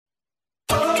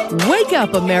Wake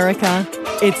up, America.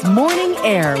 It's Morning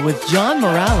Air with John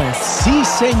Morales. Si,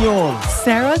 senor.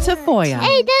 Sarah Tafoya.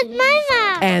 Hey, that's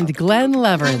Mama. And Glen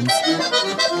Leverins.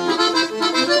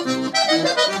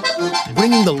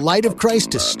 Bringing the light of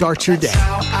Christ to start your day.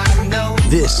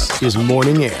 This is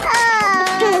Morning Air.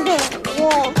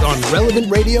 On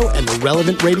Relevant Radio and the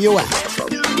Relevant Radio app.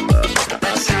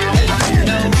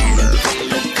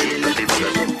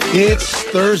 It's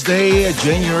Thursday,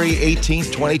 January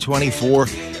 18th, 2024.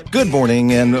 Good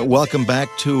morning and welcome back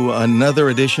to another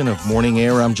edition of Morning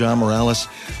Air. I'm John Morales,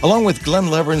 along with Glen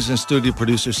Leverins and studio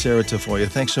producer Sarah Tafoya.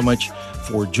 Thanks so much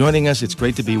for joining us. It's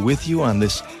great to be with you on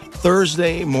this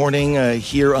Thursday morning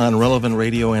here on Relevant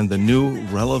Radio and the new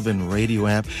Relevant Radio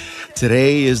app.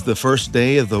 Today is the first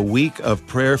day of the week of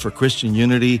prayer for Christian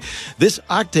unity. This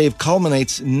octave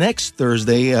culminates next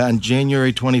Thursday on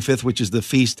January 25th, which is the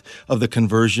feast of the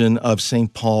conversion of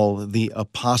St. Paul the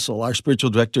Apostle. Our spiritual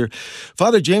director,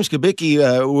 Father James Kubicki,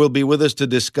 will be with us to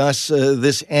discuss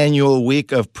this annual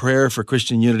week of prayer for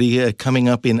Christian unity coming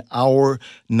up in hour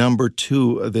number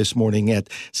 2 this morning at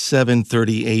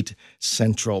 7:38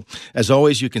 Central. As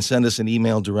always, you can send us an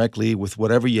email directly with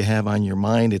whatever you have on your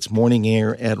mind. It's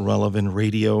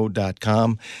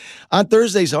morningair@relevantradio.com. On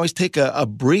Thursdays, I always take a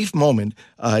brief moment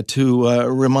to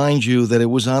remind you that it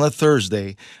was on a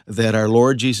Thursday that our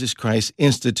Lord Jesus Christ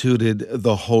instituted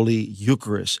the Holy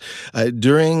Eucharist.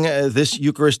 During this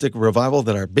Eucharistic revival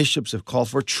that our bishops have called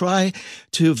for, try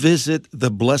to visit the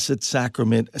Blessed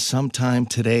Sacrament sometime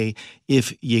today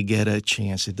if you get a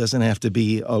chance. It doesn't have to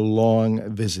be a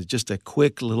long visit, just a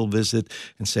quick little visit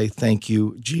and say, thank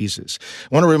you, Jesus.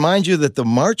 I want to remind you that the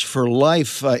March for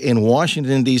Life in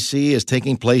Washington, D.C. is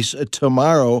taking place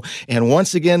tomorrow. And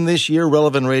once again this year,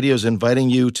 Relevant Radio is inviting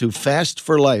you to fast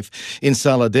for life in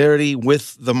solidarity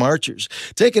with the marchers.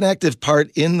 Take an active part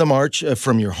in the march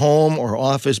from your home or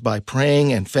office by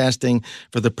praying and fasting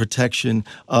for the protection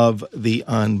of the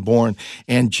unborn.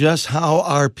 And just how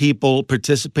are people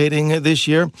participating this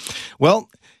year? Well,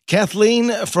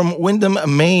 Kathleen from Windham,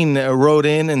 Maine, wrote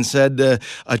in and said a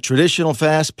traditional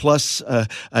fast plus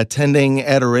attending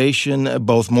adoration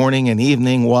both morning and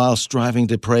evening while striving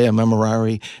to pray a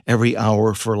memorare every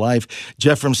hour for life.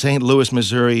 Jeff from St. Louis,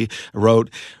 Missouri, wrote,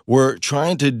 we're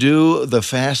trying to do the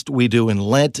fast we do in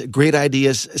Lent. Great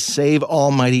ideas. Save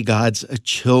Almighty God's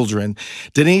children.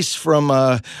 Denise from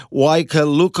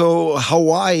Waikaloko,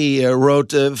 Hawaii,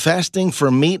 wrote, fasting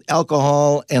from meat,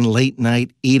 alcohol, and late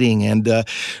night eating. And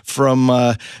from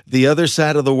the other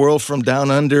side of the world, from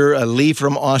down under, Lee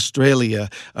from Australia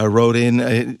wrote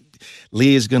in.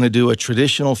 Lee is going to do a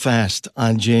traditional fast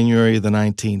on January the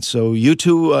 19th. So you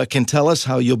too can tell us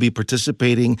how you'll be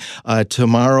participating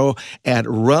tomorrow at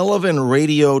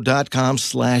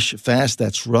relevantradio.com/fast.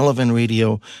 That's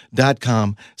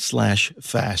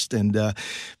relevantradio.com/fast. And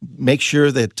make sure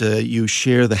that you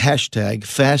share the hashtag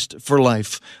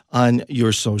 #FastForLife on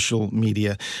your social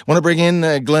media. I want to bring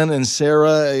in Glen and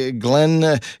Sarah.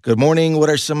 Glen, good morning. What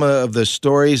are some of the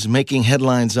stories making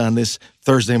headlines on this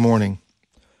Thursday morning?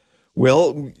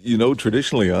 Well, you know,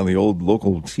 traditionally on the old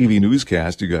local TV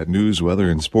newscast, you got news, weather,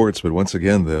 and sports. But once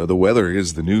again, the weather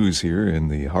is the news here in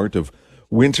the heart of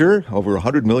winter. Over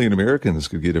 100 million Americans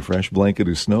could get a fresh blanket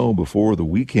of snow before the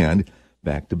weekend.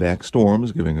 Back-to-back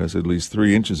storms giving us at least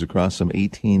 3 inches across some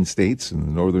 18 states in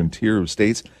the northern tier of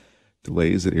states.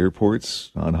 Delays at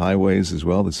airports, on highways as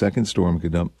well. The second storm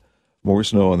could dump more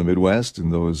snow on the Midwest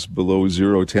and those below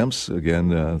zero temps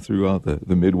again throughout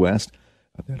the Midwest.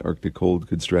 That Arctic cold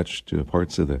could stretch to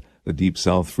parts of the deep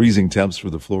south, freezing temps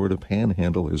for the Florida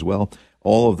panhandle as well.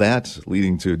 All of that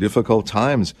leading to difficult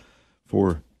times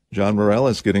for John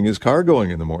Morales getting his car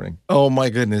going in the morning. Oh, my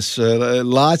goodness.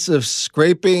 Lots of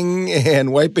scraping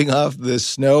and wiping off the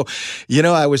snow. You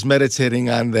know, I was meditating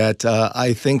on that.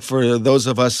 I think for those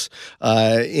of us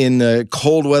in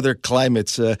cold weather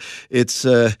climates, it's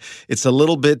a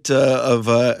little bit of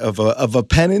a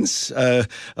penance, a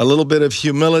little bit of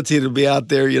humility to be out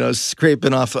there, you know,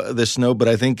 scraping off the snow. But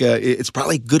I think it's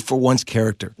probably good for one's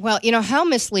character. Well, you know, how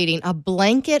misleading. A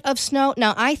blanket of snow.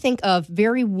 Now, I think of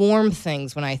very warm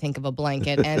things when I think of a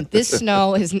blanket, and this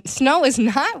snow is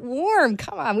not warm.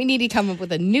 Come on, we need to come up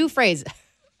with a new phrase.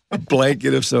 A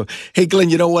blanket of snow. Hey, Glenn,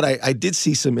 you know what? I did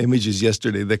see some images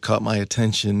yesterday that caught my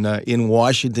attention in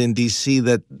Washington, D.C.,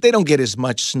 that they don't get as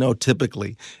much snow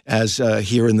typically as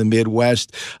here in the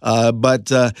Midwest. But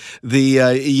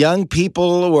the young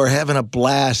people were having a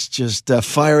blast just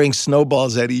firing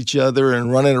snowballs at each other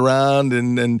and running around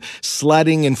and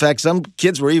sledding. In fact, some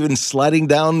kids were even sledding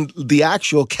down the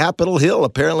actual Capitol Hill.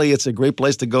 Apparently, it's a great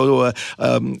place to go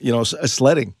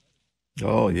sledding.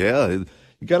 Oh, yeah.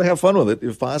 you got to have fun with it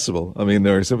if possible. I mean,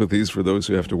 there are sympathies for those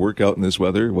who have to work out in this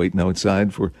weather, waiting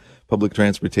outside for public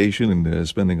transportation and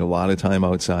spending a lot of time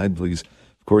outside. Please,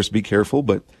 of course, be careful.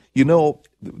 But,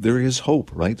 there is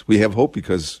hope, right? We have hope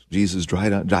because Jesus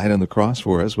died on the cross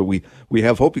for us. But we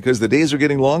have hope because the days are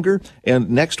getting longer. And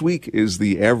next week is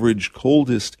the average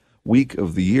coldest week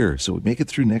of the year. So make it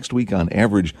through next week. On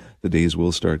average, the days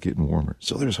will start getting warmer.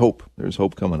 So there's hope. There's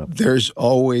hope coming up. There's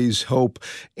always hope.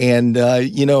 And,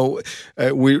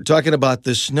 we're talking about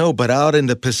the snow, but out in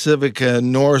the Pacific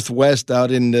Northwest,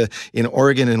 out in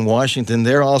Oregon and Washington,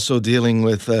 they're also dealing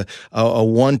with a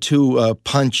 1-2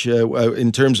 punch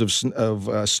in terms of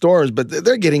storms, but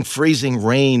they're getting freezing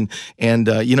rain. And,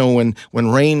 when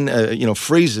rain,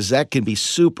 freezes, that can be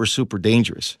super, super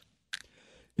dangerous.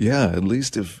 Yeah, at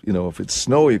least if it's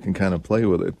snow, you can kind of play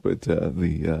with it. But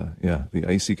the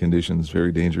icy conditions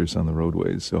very dangerous on the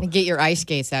roadways. So and get your ice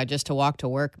skates out just to walk to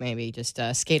work. Maybe just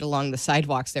skate along the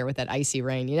sidewalks there with that icy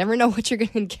rain. You never know what you're going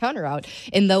to encounter out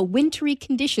in the wintry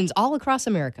conditions all across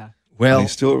America. Well, I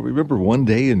still remember one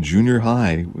day in junior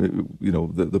high,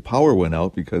 the power went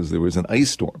out because there was an ice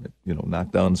storm. It,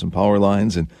 knocked down some power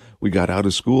lines, and we got out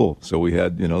of school. So we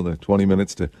had the 20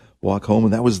 minutes to walk home,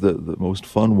 and that was the most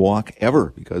fun walk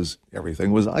ever because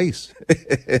everything was ice.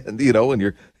 And when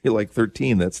you're like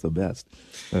 13, that's the best.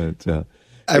 But,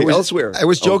 elsewhere, I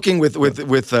was joking with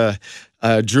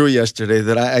Drew yesterday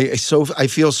that I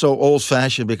feel so old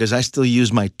fashioned because I still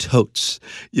use my totes,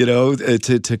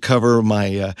 to cover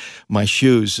my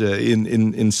shoes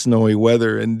in snowy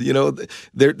weather, and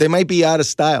they might be out of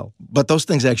style, but those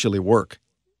things actually work.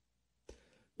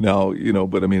 Now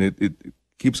but I mean it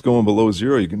keeps going below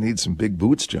zero. You can need some big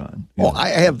boots, John. I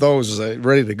have those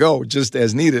ready to go just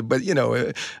as needed, but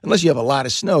unless you have a lot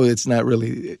of snow, it's not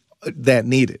really that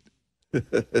needed.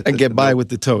 And get by with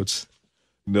the totes.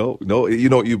 No,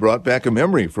 you brought back a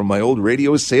memory from my old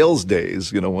radio sales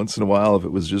days. Once in a while, if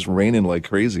it was just raining like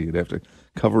crazy, you'd have to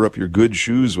cover up your good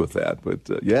shoes with that. But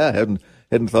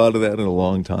hadn't thought of that in a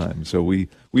long time. So we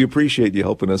appreciate you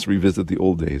helping us revisit the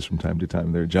old days from time to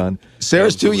time there, John.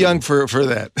 Sarah's too young for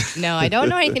that. No, I don't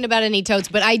know anything about any totes,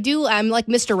 but I do. I'm like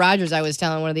Mr. Rogers. I was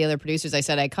telling one of the other producers, I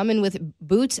said, I come in with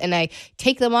boots and I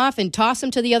take them off and toss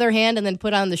them to the other hand and then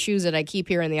put on the shoes that I keep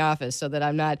here in the office so that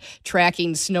I'm not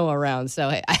tracking snow around. So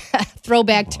I throw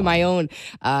back to my own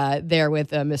there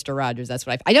with Mr. Rogers. That's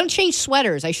what I don't change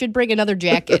sweaters. I should bring another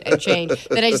jacket and change.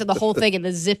 Then I just have the whole thing and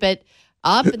then zip it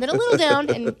up and then a little down,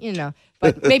 and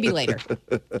but maybe later.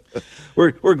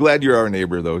 We're glad you're our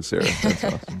neighbor, though, Sarah. That's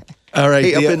awesome. All right,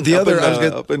 hey,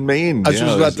 up in Maine. I was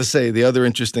just about to say the other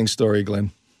interesting story,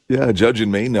 Glenn. Yeah, a judge in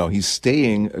Maine now, he's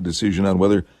staying a decision on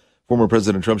whether former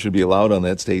President Trump should be allowed on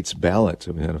that state's ballot.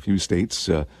 We had a few states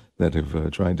that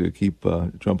have tried to keep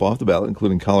Trump off the ballot,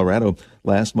 including Colorado.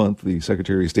 Last month, the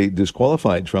Secretary of State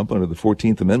disqualified Trump under the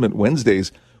 14th Amendment.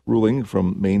 Wednesday's ruling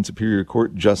from Maine Superior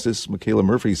Court Justice Michaela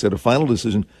Murphy said a final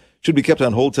decision should be kept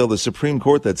on hold till the Supreme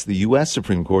Court, that's the U.S.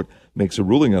 Supreme Court, makes a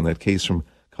ruling on that case from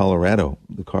Colorado.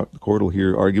 The court will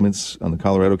hear arguments on the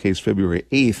Colorado case February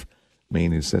 8th.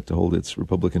 Maine is set to hold its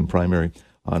Republican primary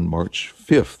on March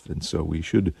 5th. And so we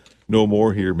should know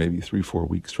more here maybe 3-4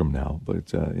 weeks from now.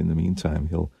 But in the meantime,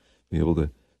 he'll be able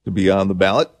to be on the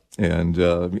ballot. And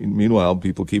meanwhile,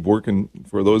 people keep working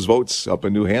for those votes up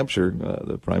in New Hampshire.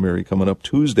 The primary coming up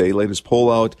Tuesday. Latest poll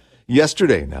out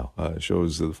yesterday now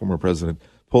shows the former president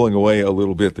pulling away a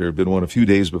little bit. There had been one a few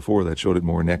days before that showed it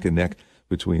more neck and neck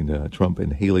between Trump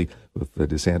and Haley, with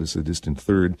DeSantis a distant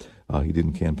third. He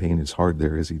didn't campaign as hard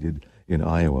there as he did in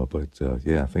Iowa. But,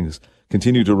 things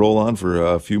continue to roll on for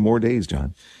a few more days,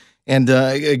 John. And,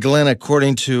 Glenn,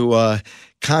 according to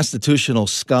constitutional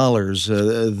scholars,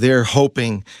 they're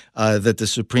hoping that the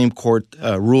Supreme Court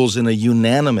rules in a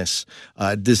unanimous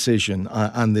decision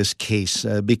on this case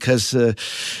because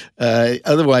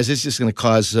otherwise it's just going to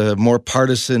cause more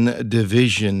partisan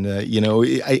division.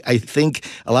 I think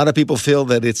a lot of people feel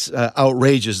that it's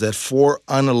outrageous that 4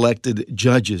 unelected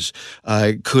judges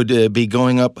could be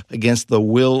going up against the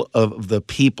will of the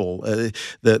people.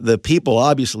 The people,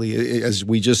 obviously, as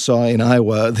we just saw in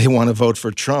Iowa, they want to vote for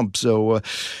Trump. So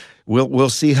we'll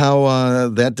see how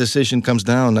that decision comes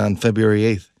down on February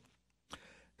 8th.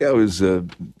 Yeah, I was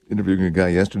interviewing a guy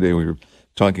yesterday. We were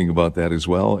talking about that as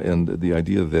well, and the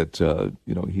idea that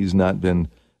he's not been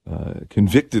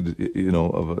convicted,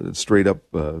 of a straight up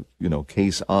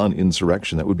case on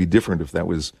insurrection. That would be different if that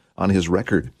was on his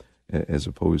record, as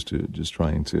opposed to just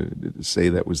trying to say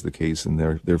that was the case, and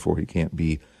therefore he can't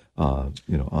be on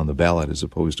the ballot, as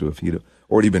opposed to if he'd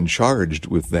already been charged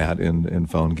with that and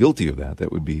found guilty of that.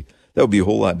 That would be a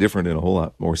whole lot different and a whole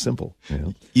lot more simple.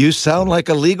 You sound like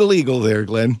a legal eagle there,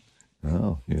 Glenn.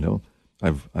 Oh,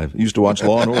 I used to watch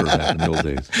Law and Order back in the old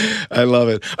days. I love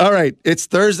it. All right, it's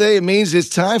Thursday. It means it's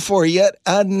time for yet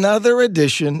another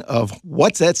edition of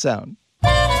What's That Sound?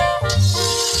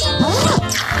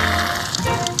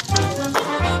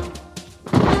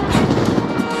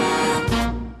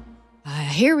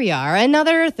 Here we are,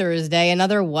 another Thursday,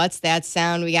 another What's That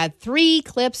Sound? We got 3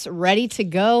 clips ready to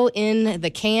go in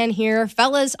the can here.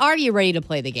 Fellas, are you ready to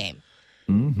play the game?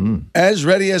 Mm-hmm. As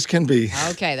ready as can be.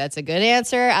 Okay, that's a good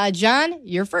answer. John,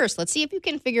 you're first. Let's see if you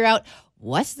can figure out,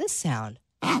 what's this sound?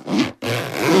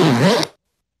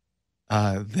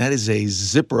 That is a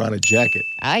zipper on a jacket.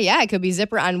 Yeah, it could be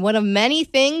zipper on one of many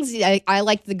things. I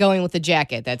like going with the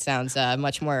jacket. That sounds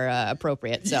much more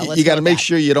appropriate. So let's you got to make that.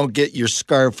 sure you don't get your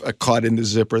scarf caught in the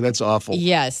zipper. That's awful.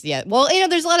 Yes, yeah. Well,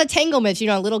 there's a lot of entanglements.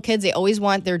 Little kids, they always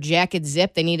want their jacket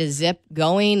zipped. They need a zip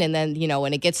going. And then,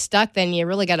 when it gets stuck, then you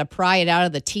really got to pry it out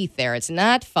of the teeth there. It's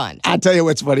not fun. I'll tell you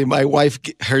what's funny. My wife,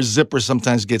 her zipper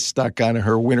sometimes gets stuck on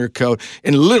her winter coat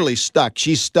and literally stuck.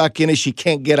 She's stuck in it. She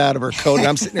can't get out of her coat. And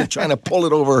I'm sitting there trying to pull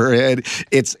it over her head.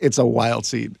 It's a wild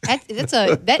scene. I'm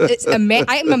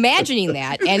imagining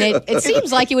that, and it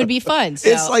seems like it would be fun. So.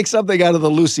 It's like something out of the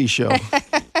Lucy show.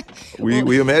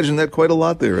 We imagine that quite a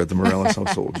lot there at the Morales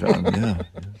household, John. Yeah.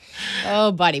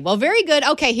 Oh, buddy. Well, very good.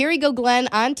 Okay, here we go, Glenn.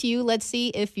 On to you. Let's see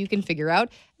if you can figure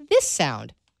out this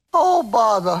sound. Oh,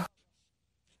 bother.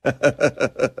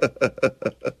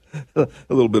 A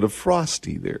little bit of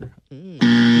Frosty there.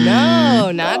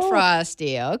 No, not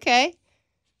Frosty. Okay.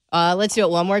 Let's do it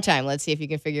one more time. Let's see if you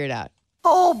can figure it out.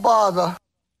 Oh, bother.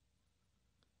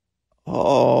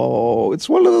 Oh, it's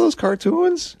one of those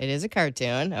cartoons? It is a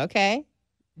cartoon. Okay.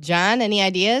 John, any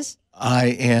ideas? I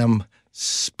am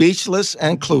speechless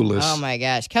and clueless. Oh, my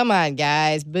gosh. Come on,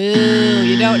 guys. Boo.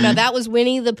 You don't know. That was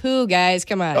Winnie the Pooh, guys.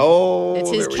 Come on. Oh,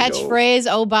 it's his catchphrase,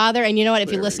 oh, bother. And you know what?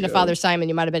 If you listen to go. Father Simon,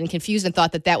 you might have been confused and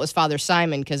thought that was Father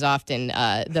Simon because often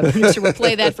the producer would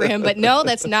play that for him. But no,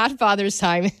 that's not Father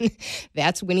Simon.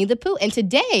 That's Winnie the Pooh. And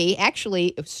today,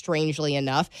 actually, strangely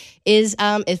enough, is,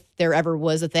 if there ever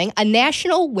was a thing, a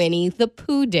National Winnie the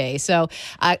Pooh Day. So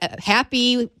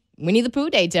happy Winnie the Pooh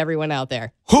Day to everyone out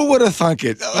there. Who would have thunk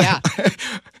it? Yeah.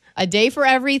 A day for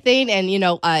everything. And,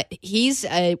 he's,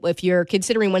 if you're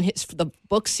considering when the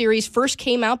book series first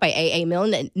came out by A.A.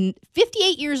 Milne,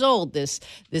 58 years old, this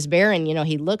bear. And,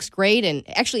 he looks great and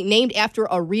actually named after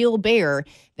a real bear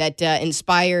that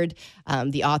inspired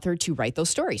the author to write those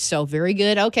stories. So very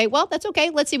good. Okay, well, that's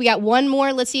okay. Let's see. We got one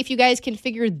more. Let's see if you guys can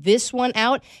figure this one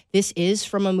out. This is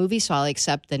from a movie, so I'll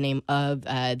accept the name of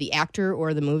the actor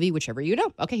or the movie, whichever you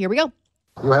know. Okay, here we go.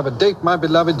 You have a date, my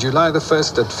beloved, July the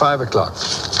 1st at 5 o'clock.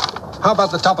 How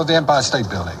about the top of the Empire State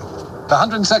Building? The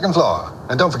 102nd floor.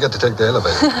 And don't forget to take the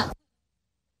elevator.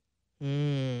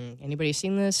 Anybody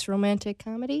seen this romantic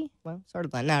comedy? Well, sort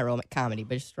of not a romantic comedy,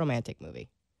 but it's a romantic movie.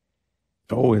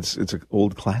 Oh, it's an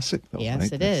old classic, though. Yes,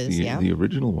 right? it is. The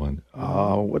original one.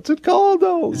 Oh, what's it called,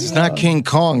 though? It's not King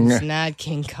Kong. It's not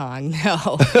King Kong,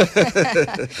 no.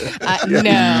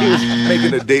 No. He was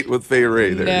making a date with Fay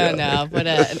Ray there. No, put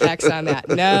an X on that.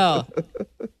 No.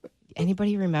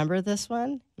 Anybody remember this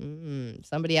one?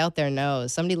 Somebody out there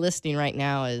knows. Somebody listening right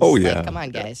now is like, come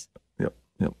on, guys. Yep.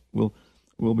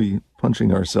 We'll be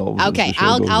punching ourselves. Okay,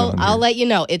 I'll let you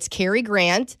know. It's Cary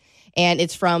Grant. And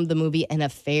it's from the movie An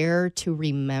Affair to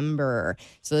Remember.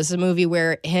 So this is a movie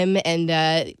where him and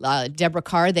Deborah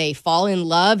Carr, they fall in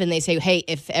love and they say, hey,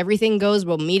 if everything goes,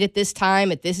 we'll meet at this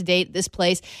time, at this date, this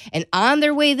place. And on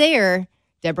their way there,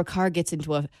 Deborah Carr gets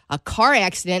into a car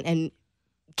accident and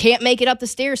can't make it up the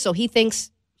stairs. So he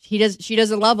thinks she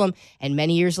doesn't love him. And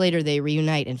many years later, they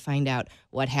reunite and find out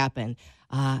what happened.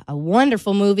 A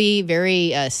wonderful movie,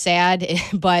 very sad,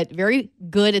 but very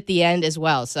good at the end as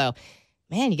well. So,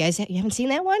 man, you guys, you haven't seen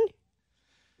that one?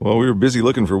 Well, we were busy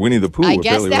looking for Winnie the Pooh. I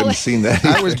guess we hadn't seen that.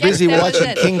 I was busy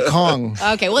watching King Kong.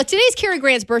 Okay, well, today's Cary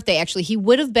Grant's birthday. Actually, he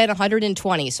would have been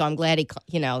 120, so I'm glad he,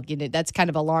 that's kind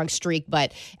of a long streak.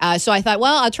 But so I thought,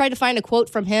 well, I'll try to find a quote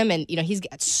from him. And, he's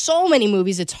got so many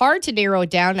movies, it's hard to narrow it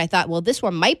down. And I thought, well, this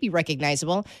one might be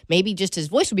recognizable. Maybe just his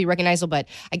voice would be recognizable. But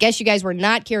I guess you guys were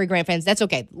not Cary Grant fans. That's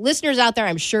okay. Listeners out there,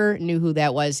 I'm sure, knew who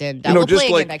that was. And we'll play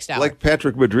again next hour. Like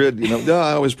Patrick Madrid,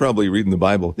 I was probably reading the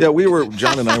Bible. Yeah,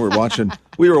 John and I were watching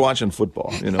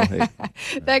football. Hey.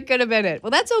 That could have been it.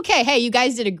 Well, that's okay. Hey, you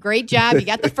guys did a great job. You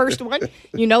got the first one.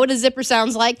 You know what a zipper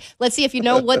sounds like. Let's see if you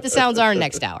know what the sounds are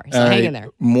next hour. So hang in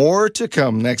there. More to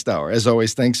come next hour. As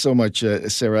always, thanks so much,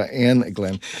 Sarah and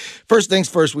Glenn. First things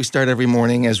first, we start every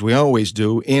morning, as we always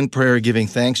do, in prayer, giving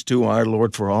thanks to our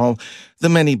Lord for all the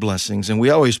many blessings. And we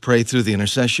always pray through the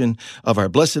intercession of our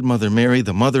Blessed Mother Mary,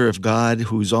 the Mother of God,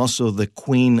 who's also the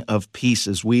Queen of Peace,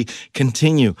 as we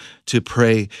continue to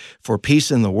pray for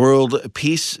peace in the world,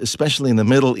 peace especially in the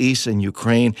Middle East and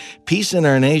Ukraine, peace in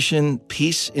our nation,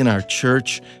 peace in our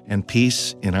church, and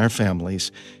peace in our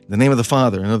families. In the name of the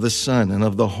Father, and of the Son, and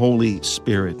of the Holy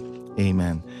Spirit.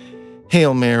 Amen.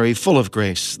 Hail Mary, full of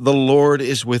grace, the Lord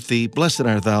is with thee. Blessed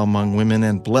art thou among women,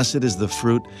 and blessed is the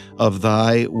fruit of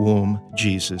thy womb,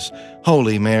 Jesus.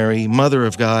 Holy Mary, Mother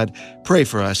of God, pray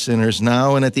for us sinners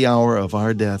now and at the hour of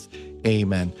our death.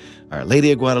 Amen. Our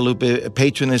Lady of Guadalupe,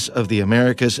 patroness of the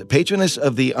Americas, patroness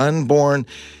of the unborn,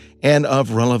 and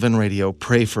of Relevant Radio,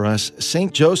 pray for us.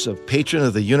 Saint Joseph, patron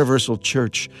of the Universal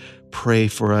Church, pray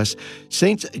for us.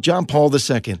 Saint John Paul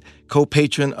II,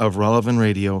 co-patron of Relevant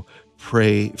Radio,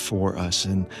 pray for us.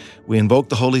 And we invoke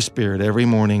the Holy Spirit every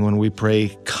morning when we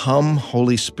pray, "Come,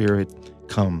 Holy Spirit,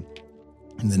 come."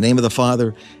 In the name of the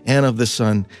Father, and of the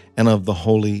Son, and of the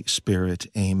Holy Spirit.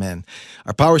 Amen.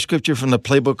 Our power scripture from the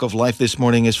Playbook of Life this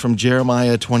morning is from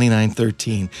Jeremiah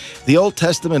 29:13. The Old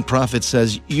Testament prophet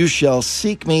says, "You shall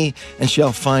seek me and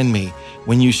shall find me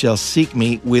when you shall seek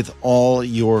me with all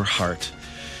your heart."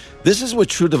 This is what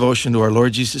true devotion to our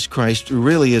Lord Jesus Christ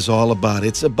really is all about.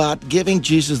 It's about giving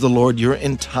Jesus the Lord your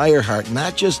entire heart,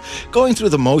 not just going through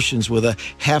the motions with a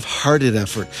half-hearted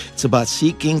effort. It's about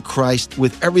seeking Christ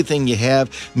with everything you have,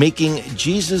 making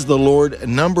Jesus the Lord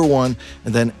number one,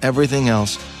 and then everything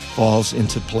else falls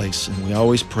into place. And we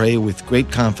always pray with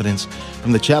great confidence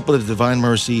from the Chaplet of Divine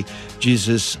Mercy,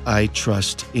 "Jesus, I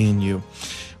trust in you."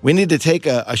 We need to take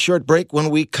a short break. When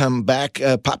we come back,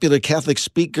 popular Catholic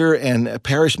speaker and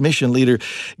parish mission leader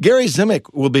Gary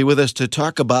Zimak will be with us to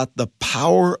talk about the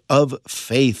power of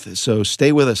faith. So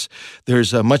stay with us.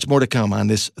 There's much more to come on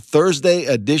this Thursday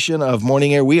edition of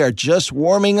Morning Air. We are just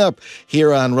warming up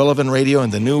here on Relevant Radio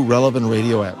and the new Relevant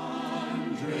Radio app.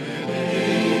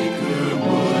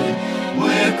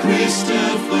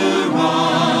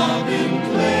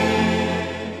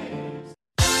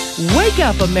 Wake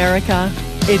up, America.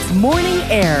 It's Morning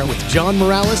Air with John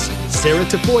Morales, Sarah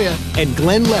Tafoya, and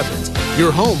Glenn Leverett.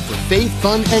 Your home for faith,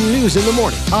 fun, and news in the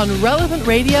morning. on Relevant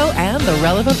Radio and the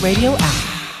Relevant Radio app.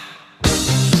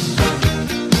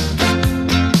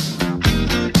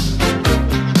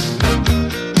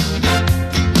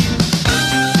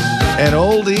 An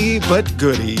oldie but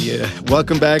goodie.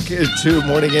 Welcome back to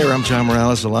Morning Air. I'm John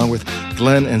Morales along with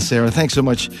Glen and Sarah. Thanks so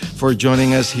much for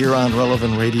joining us here on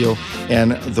Relevant Radio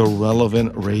and the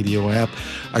Relevant Radio app.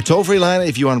 Our toll-free line,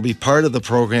 if you want to be part of the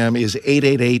program, is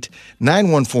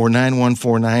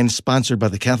 888-914-9149, sponsored by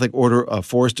the Catholic Order of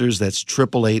Foresters. That's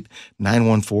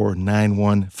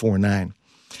 888-914-9149.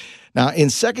 Now, in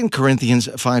 2 Corinthians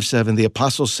 5:7, the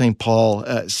Apostle St. Paul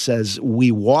says,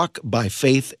 "We walk by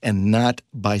faith and not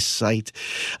by sight."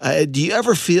 Do you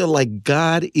ever feel like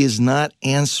God is not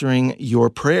answering your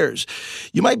prayers?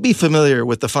 You might be familiar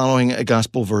with the following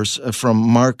gospel verse from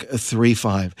Mark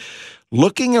 3:5.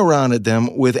 Looking around at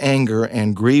them with anger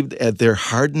and grieved at their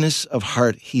hardness of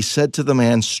heart, he said to the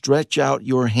man, "Stretch out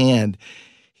your hand."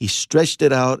 He stretched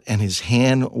it out, and his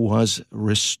hand was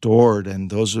restored. And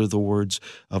those are the words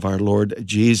of our Lord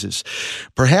Jesus.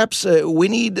 Perhaps we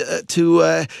need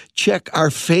to check our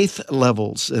faith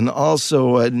levels and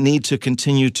also need to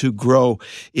continue to grow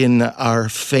in our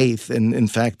faith. And in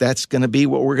fact, that's going to be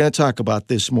what we're going to talk about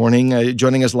this morning.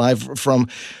 Joining us live from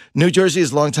New Jersey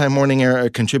is longtime Morning Air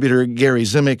contributor Gary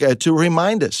Zimak to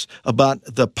remind us about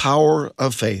the power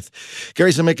of faith.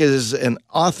 Gary Zimak is an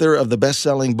author of the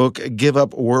best-selling book, Give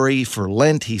Up Worry for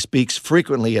Lent. He speaks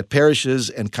frequently at parishes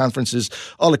and conferences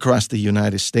all across the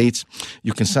United States.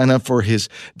 You can sign up for his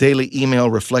daily email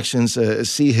reflections,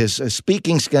 see his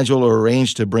speaking schedule, or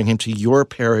arrange to bring him to your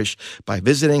parish by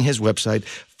visiting his website,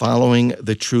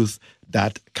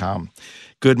 followingthetruth.com.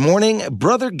 Good morning,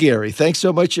 Brother Gary. Thanks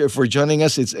so much for joining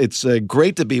us. It's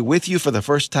great to be with you for the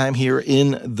first time here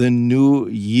in the new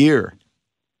year.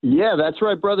 Yeah, that's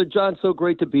right, Brother John. So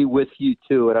great to be with you,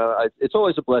 too. And it's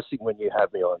always a blessing when you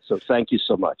have me on. So thank you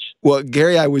so much. Well,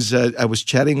 Gary, I was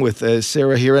chatting with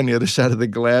Sarah here on the other side of the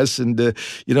glass. And,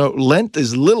 Lent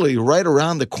is literally right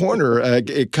around the corner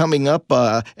coming up.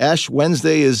 Ash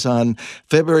Wednesday is on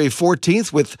February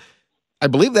 14th with, I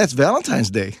believe that's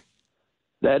Valentine's Day.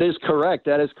 That is correct.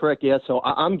 Yeah. So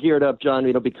I'm geared up,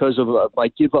 John, because of my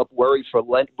Give Up Worry for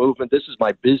Lent movement. This is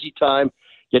my busy time,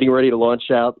 getting ready to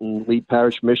launch out and lead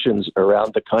parish missions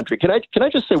around the country. Can I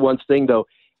just say one thing, though?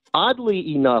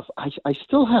 Oddly enough, I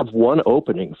still have one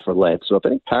opening for Lent. So if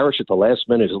any parish at the last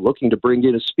minute is looking to bring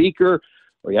in a speaker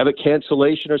or you have a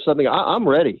cancellation or something, I'm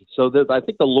ready. So I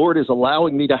think the Lord is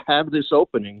allowing me to have this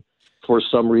opening for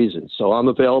some reason. So I'm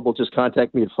available. Just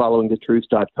contact me at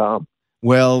followingthetruth.com.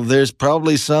 Well, there's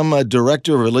probably some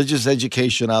director of religious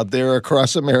education out there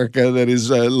across America that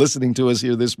is listening to us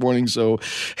here this morning. So,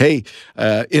 hey,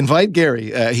 invite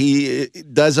Gary. He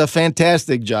does a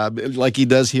fantastic job, like he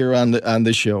does here on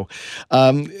the show.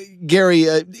 Gary,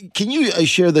 can you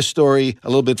share the story a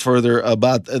little bit further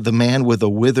about the man with a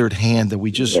withered hand that we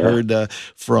just heard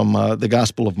from the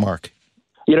Gospel of Mark?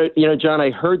 You know, John, I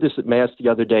heard this at Mass the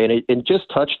other day, and it just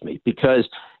touched me because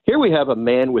here we have a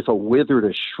man with a withered,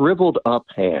 a shriveled up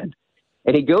hand,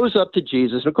 and he goes up to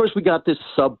Jesus. And of course, we got this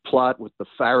subplot with the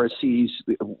Pharisees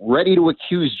ready to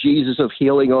accuse Jesus of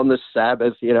healing on the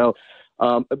Sabbath,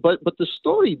 But the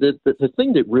story, the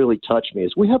thing that really touched me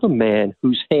is we have a man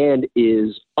whose hand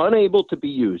is unable to be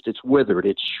used. It's withered.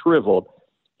 It's shriveled.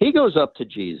 He goes up to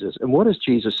Jesus, and what does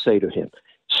Jesus say to him?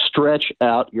 Stretch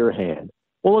out your hand.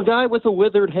 Well, a guy with a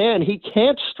withered hand, he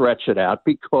can't stretch it out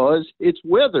because it's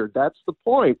withered. That's the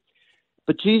point.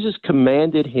 But Jesus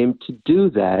commanded him to do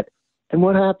that. And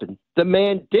what happened? The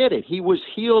man did it. He was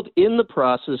healed in the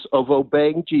process of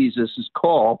obeying Jesus'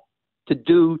 call to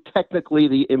do technically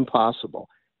the impossible.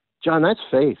 John, that's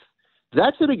faith.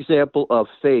 That's an example of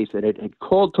faith. And it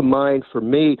called to mind for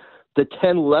me the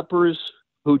 10 lepers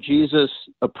who Jesus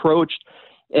approached.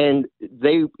 And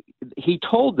he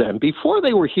told them, before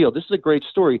they were healed, this is a great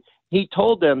story, he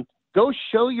told them, go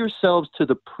show yourselves to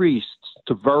the priests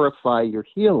to verify your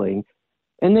healing.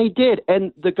 And they did.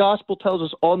 And the gospel tells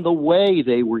us on the way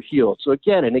they were healed. So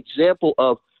again, an example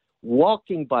of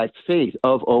walking by faith,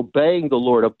 of obeying the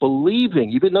Lord, of believing,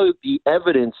 even though the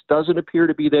evidence doesn't appear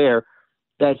to be there,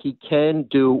 that he can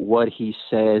do what he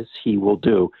says he will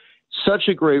do. Such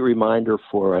a great reminder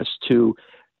for us to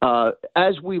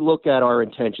as we look at our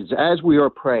intentions, as we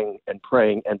are praying and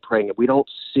praying and praying, and we don't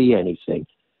see anything,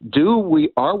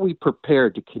 are we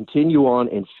prepared to continue on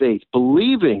in faith,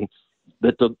 believing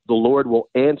that the Lord will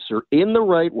answer in the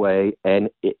right way and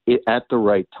at the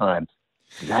right time?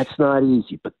 That's not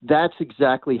easy, but that's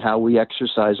exactly how we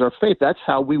exercise our faith. That's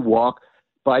how we walk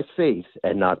by faith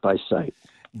and not by sight.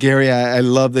 Gary, I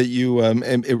love that you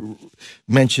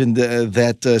mentioned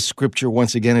that scripture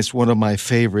once again. It's one of my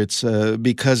favorites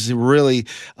because really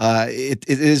it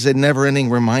is a never-ending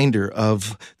reminder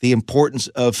of the importance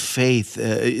of faith,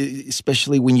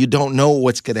 especially when you don't know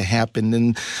what's going to happen.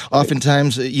 And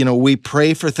oftentimes, we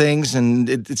pray for things and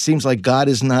it seems like God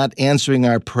is not answering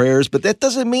our prayers, but that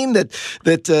doesn't mean that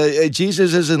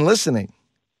Jesus isn't listening.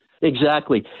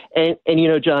 Exactly. And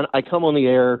John, I come on the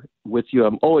air with you.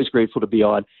 I'm always grateful to be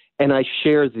on. And I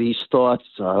share these thoughts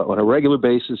on a regular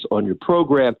basis on your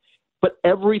program. But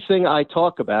everything I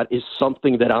talk about is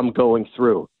something that I'm going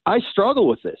through. I struggle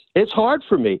with this. It's hard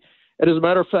for me. And as a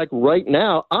matter of fact, right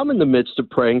now, I'm in the midst of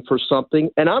praying for something,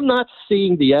 and I'm not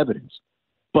seeing the evidence.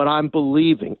 But I'm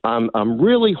believing. I'm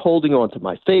really holding on to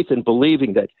my faith and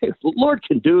believing that, hey, the Lord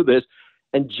can do this.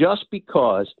 And just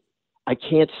because I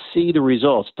can't see the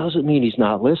results doesn't mean he's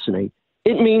not listening.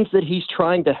 It means that he's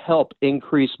trying to help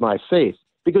increase my faith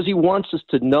because he wants us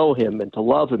to know him and to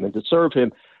love him and to serve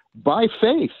him by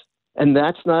faith. And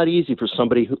that's not easy for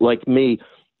somebody like me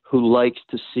who likes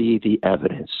to see the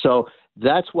evidence. So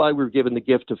that's why we're given the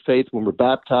gift of faith when we're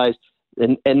baptized.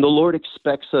 And the Lord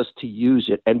expects us to use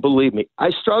it. And believe me,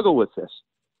 I struggle with this,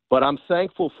 but I'm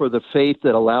thankful for the faith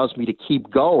that allows me to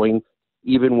keep going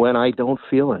even when I don't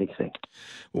feel anything.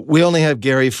 We only have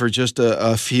Gary for just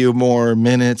a few more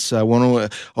minutes. I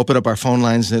want to open up our phone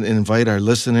lines and invite our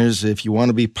listeners, if you want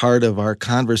to be part of our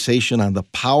conversation on the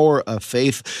power of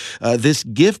faith, this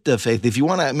gift of faith, if you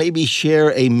want to maybe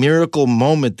share a miracle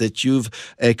moment that you've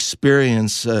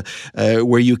experienced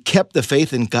where you kept the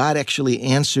faith and God actually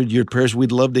answered your prayers,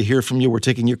 we'd love to hear from you. We're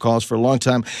taking your calls for a long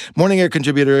time. Morning Air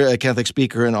contributor, Catholic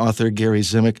speaker, and author Gary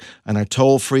Zimak on our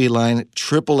toll-free line,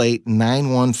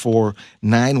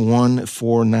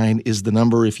 888-914-9149 is the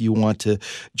number if you want to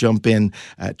jump in.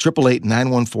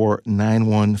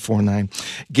 888-914-9149.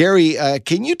 Gary,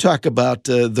 can you talk about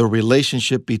the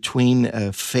relationship between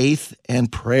faith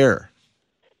and prayer?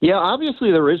 Yeah,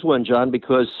 obviously there is one, John,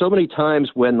 because so many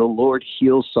times when the Lord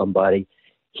heals somebody,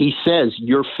 he says,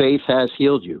 your faith has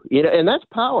healed you. And that's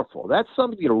powerful. That's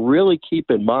something to really keep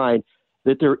in mind,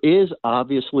 that there is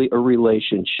obviously a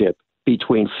relationship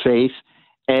between faith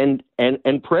and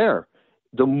prayer.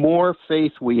 The more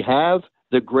faith we have,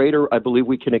 the greater I believe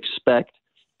we can expect,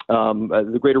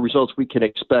 the greater results we can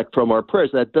expect from our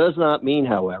prayers. That does not mean,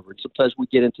 however, and sometimes we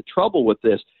get into trouble with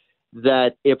this,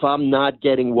 that if I'm not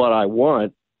getting what I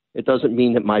want, it doesn't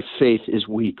mean that my faith is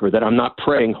weak or that I'm not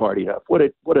praying hard enough. What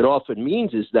it often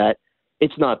means is that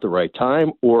it's not the right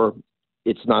time or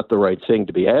it's not the right thing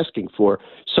to be asking for.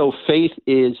 So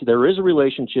there is a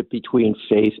relationship between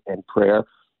faith and prayer,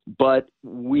 but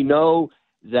we know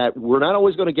that we're not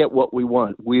always going to get what we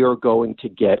want. We are going to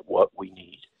get what we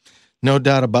need. No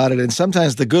doubt about it. And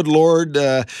sometimes the good Lord,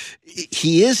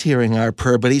 he is hearing our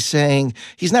prayer, but he's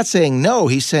not saying no.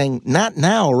 He's saying not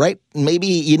now, right? Maybe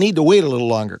you need to wait a little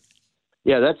longer.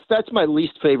 Yeah, that's my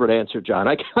least favorite answer, John.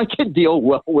 I can deal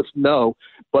well with no,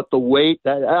 but the wait,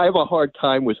 I have a hard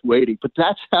time with waiting. But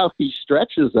that's how he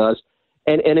stretches us.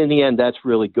 And in the end, that's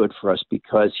really good for us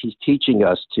because he's teaching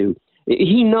us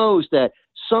he knows that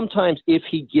sometimes if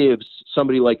he gives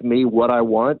somebody like me what I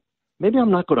want, maybe I'm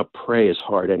not going to pray as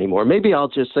hard anymore. Maybe I'll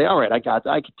just say, all right,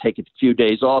 I could take a few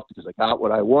days off because I got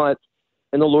what I want.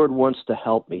 And the Lord wants to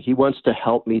help me. He wants to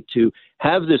help me to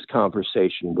have this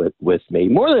conversation with me.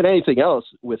 More than anything else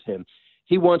with him,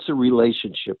 he wants a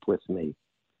relationship with me.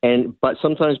 But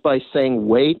sometimes by saying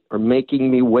wait or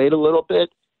making me wait a little bit,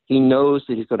 he knows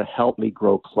that he's going to help me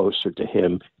grow closer to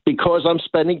him because I'm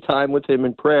spending time with him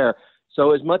in prayer.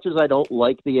 So as much as I don't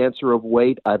like the answer of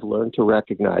wait, I've learned to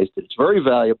recognize that it's very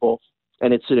valuable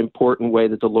and it's an important way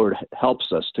that the Lord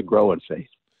helps us to grow in faith.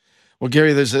 Well,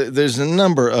 Gary, there's a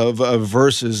number of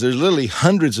verses. There's literally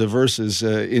hundreds of verses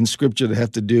in Scripture that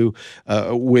have to do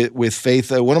with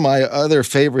faith. One of my other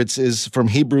favorites is from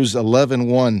Hebrews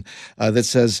 11:1 that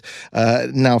says,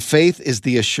 "Now faith is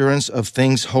the assurance of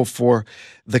things hoped for,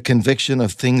 the conviction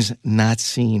of things not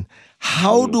seen."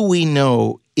 How do we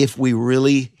know if we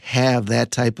really have that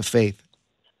type of faith?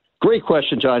 Great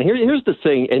question, John. Here's the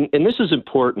thing, and this is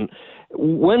important.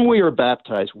 When we are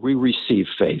baptized, we receive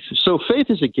faith. So faith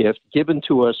is a gift given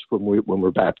to us when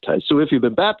we're baptized. So if you've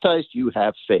been baptized, you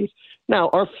have faith. Now,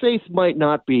 our faith might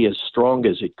not be as strong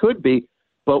as it could be,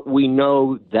 but we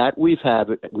know that we have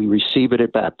it. We receive it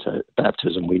at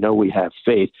baptism. We know we have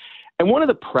faith. And one of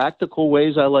the practical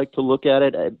ways I like to look at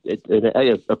it,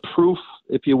 a proof,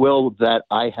 if you will, that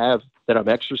I'm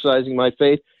exercising my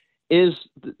faith, is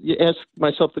you ask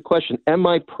myself the question, am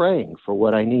I praying for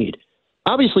what I need?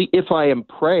 Obviously, if I am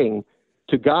praying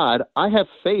to God, I have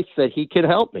faith that he can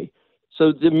help me.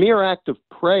 So the mere act of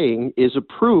praying is a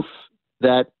proof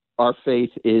that our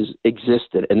faith is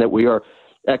existent and that we are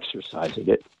exercising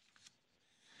it.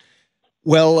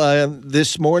 Well,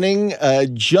 this morning,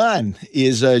 John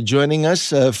is joining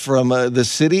us from the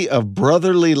city of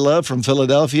brotherly love from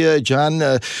Philadelphia. John,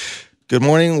 good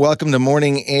morning. Welcome to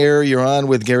Morning Air. You're on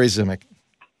with Gary Zimak.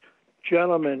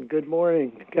 Gentlemen, good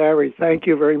morning. Gary, thank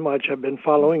you very much. I've been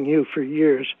following you for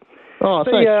years. Oh,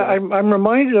 thanks. Yeah, I'm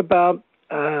reminded about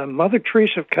Mother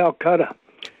Teresa of Calcutta.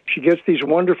 She gets these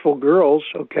wonderful girls,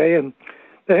 okay, and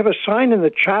they have a sign in the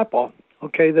chapel,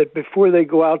 okay, that before they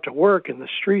go out to work in the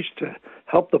streets to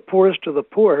help the poorest of the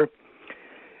poor,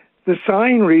 the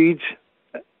sign reads,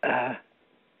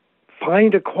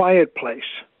 find a quiet place.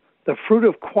 The fruit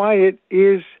of quiet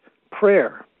is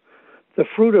prayer. The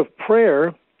fruit of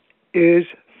prayer is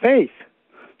faith.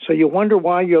 So you wonder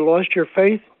why you lost your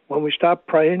faith? When we stopped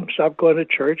praying, stopped going to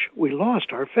church, we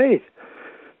lost our faith.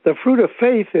 The fruit of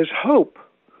faith is hope.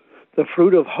 The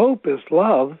fruit of hope is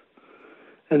love.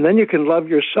 And then you can love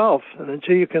yourself. And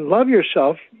until you can love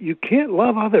yourself, you can't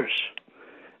love others.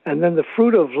 And then the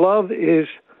fruit of love is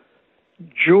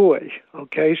joy.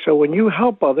 Okay, so when you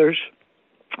help others,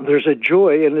 there's a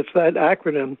joy, and it's that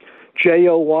acronym,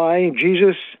 J-O-Y,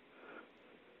 Jesus,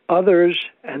 others,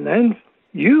 and then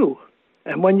you.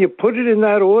 And when you put it in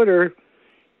that order,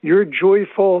 you're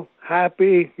joyful,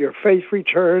 happy, your faith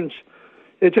returns.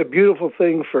 It's a beautiful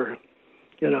thing for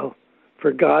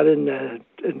God in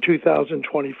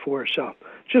 2024. So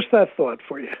just that thought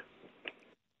for you.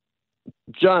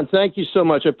 John, thank you so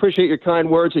much. I appreciate your kind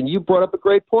words, and you brought up a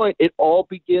great point. It all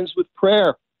begins with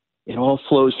prayer. It all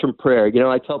flows from prayer.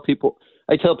 I tell people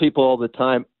all the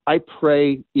time, I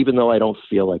pray even though I don't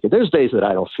feel like it. There's days that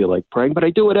I don't feel like praying, but I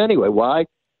do it anyway. Why?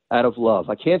 Out of love.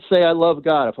 I can't say I love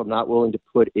God if I'm not willing to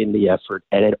put in the effort,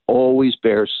 and it always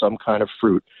bears some kind of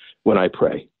fruit when I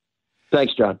pray.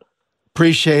 Thanks, John.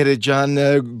 Appreciate it, John.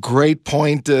 Great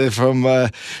point from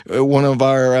one of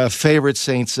our favorite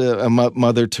saints,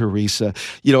 Mother Teresa.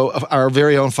 Our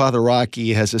very own Father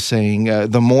Rocky has a saying,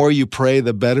 the more you pray,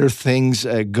 the better things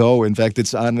go. In fact,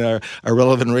 it's on our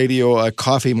Relevant Radio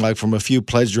coffee mug from a few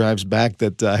pledge drives back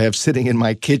that I have sitting in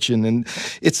my kitchen. And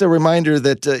it's a reminder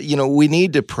that, we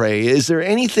need to pray. Is there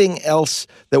anything else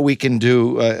that we can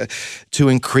do to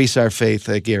increase our faith,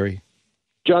 Gary?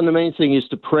 John, the main thing is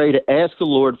to pray, to ask the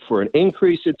Lord for an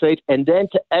increase in faith, and then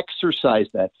to exercise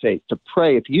that faith, to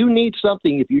pray. If you need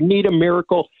something, if you need a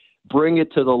miracle, bring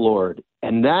it to the Lord.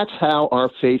 And that's how our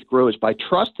faith grows, by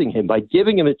trusting him, by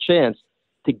giving him a chance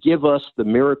to give us the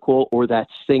miracle or that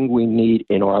thing we need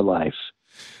in our life.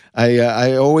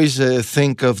 I always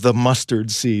think of the mustard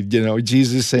seed. You know,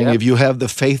 Jesus saying, if you have the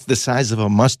faith the size of a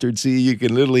mustard seed, you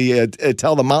can literally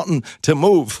tell the mountain to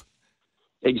move.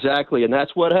 Exactly. And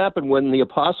that's what happened when the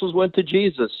apostles went to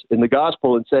Jesus in the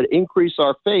gospel and said, increase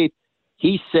our faith.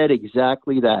 He said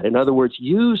exactly that. In other words,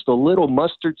 use the little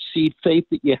mustard seed faith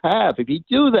that you have. If you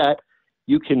do that,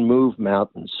 you can move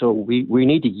mountains. So we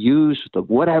need to use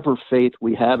whatever faith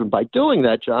we have. And by doing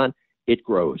that, John, it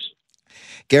grows.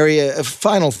 Gary,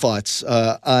 final thoughts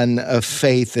on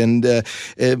faith and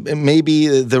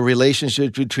maybe the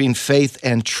relationship between faith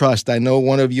and trust. I know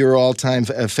one of your all-time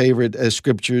favorite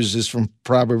scriptures is from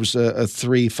Proverbs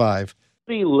 3:5.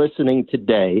 Anybody listening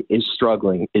today is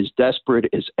struggling, is desperate,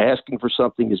 is asking for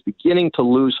something, is beginning to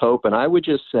lose hope. And I would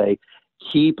just say,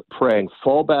 keep praying.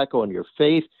 Fall back on your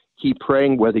faith. Keep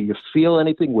praying whether you feel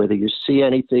anything, whether you see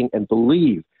anything, and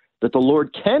believe that the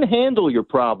Lord can handle your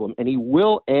problem, and he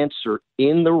will answer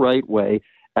in the right way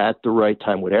at the right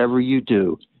time. Whatever you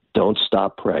do, don't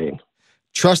stop praying.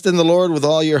 Trust in the Lord with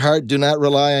all your heart. Do not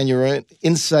rely on your own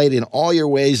insight. In all your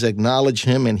ways, acknowledge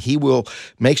him, and he will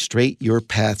make straight your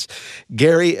paths.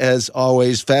 Gary, as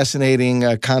always, fascinating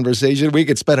conversation. We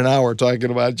could spend an hour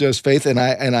talking about just faith, and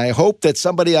I hope that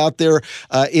somebody out there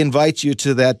invites you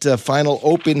to that final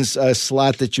opens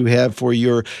slot that you have for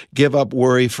your Give Up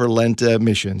Worry for Lent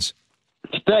missions.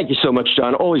 Thank you so much,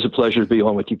 John. Always a pleasure to be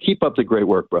on with you. Keep up the great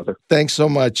work, brother. Thanks so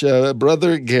much,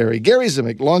 Brother Gary. Gary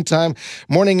Zimak, longtime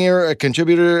Morning Air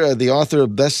contributor, the author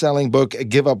of best-selling book,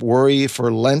 Give Up Worry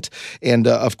for Lent. And,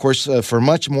 of course, for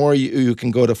much more, you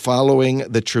can go to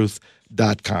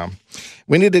followingthetruth.com.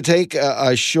 We need to take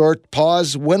a short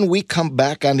pause. When we come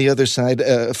back on the other side,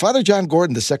 Father John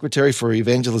Gordon, the Secretary for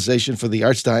Evangelization for the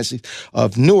Archdiocese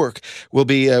of Newark, will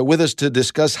be with us to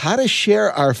discuss how to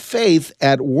share our faith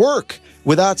at work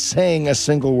without saying a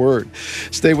single word.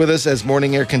 Stay with us as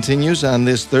Morning Air continues on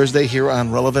this Thursday here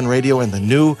on Relevant Radio and the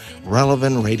new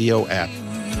Relevant Radio app.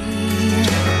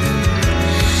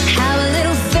 Have a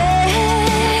little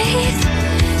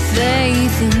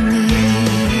faith in me.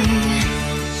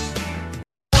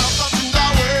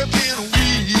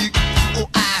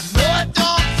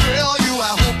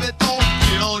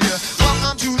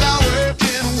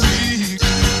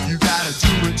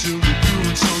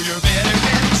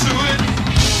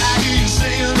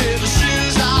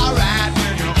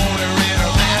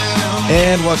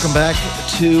 And welcome back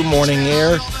to Morning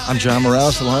Air. I'm John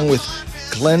Morales along with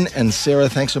Glen and Sarah.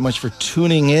 Thanks so much for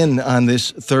tuning in on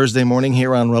this Thursday morning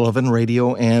here on Relevant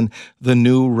Radio and the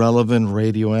new Relevant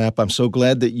Radio app. I'm so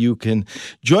glad that you can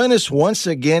join us once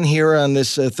again here on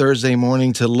this Thursday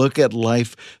morning to look at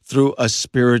life through a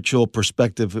spiritual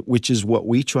perspective, which is what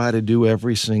we try to do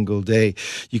every single day.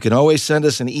 You can always send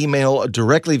us an email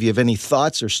directly if you have any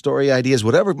thoughts or story ideas,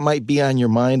 whatever might be on your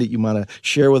mind that you want to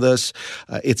share with us.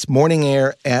 It's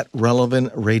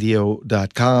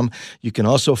morningair@relevantradio.com. You can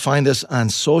also find us on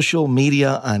social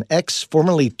media on X,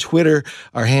 formerly Twitter.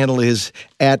 Our handle is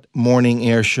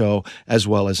 @MorningAirShow, as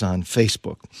well as on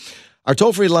Facebook. Our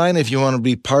toll-free line, if you want to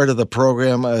be part of the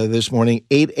program this morning,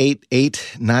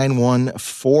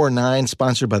 888-9149,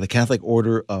 sponsored by the Catholic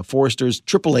Order of Foresters,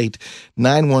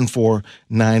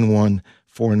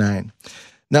 888-914-9149.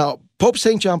 Now, Pope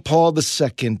St. John Paul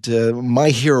II, my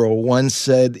hero, once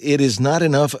said, "It is not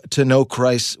enough to know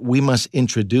Christ. We must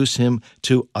introduce him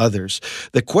to others."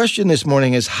 The question this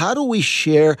morning is, how do we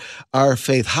share our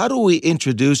faith? How do we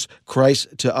introduce Christ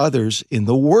to others in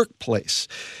the workplace?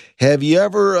 Have you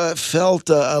ever felt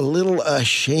a little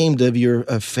ashamed of your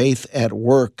faith at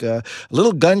work, a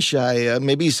little gun-shy?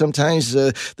 Maybe sometimes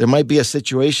there might be a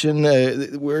situation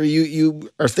where you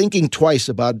are thinking twice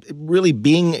about really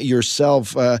being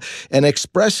yourself and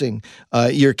expressing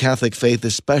your Catholic faith,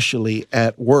 especially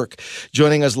at work.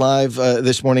 Joining us live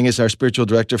this morning is our spiritual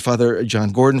director, Father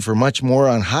John Gordon, for much more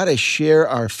on how to share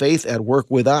our faith at work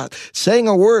without saying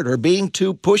a word or being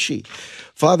too pushy.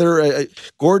 Father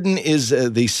Gordon is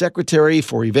the Secretary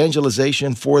for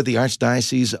Evangelization for the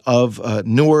Archdiocese of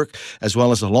Newark, as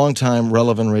well as a longtime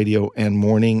Relevant Radio and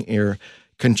Morning Air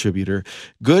contributor.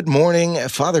 Good morning,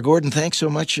 Father Gordon. Thanks so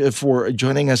much for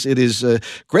joining us. It is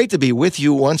great to be with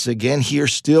you once again here,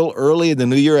 still early in the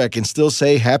new year. I can still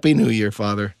say Happy New Year,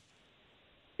 Father.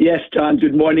 Yes, John.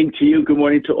 Good morning to you. Good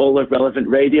morning to all of Relevant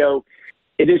Radio.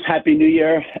 It is Happy New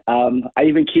Year. I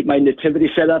even keep my nativity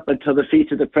set up until the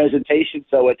feast of the presentation,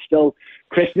 so it's still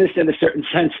Christmas in a certain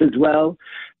sense as well.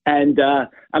 And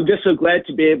I'm just so glad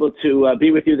to be able to be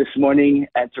with you this morning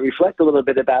and to reflect a little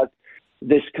bit about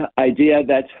this idea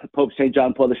that Pope St.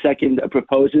 John Paul II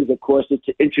proposes, of course, is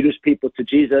to introduce people to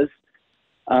Jesus.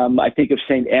 I think of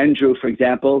St. Andrew, for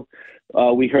example.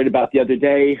 We heard about the other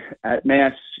day at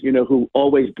Mass, who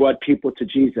always brought people to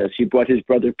Jesus. He brought his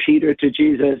brother Peter to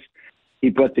Jesus. He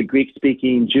brought the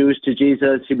Greek-speaking Jews to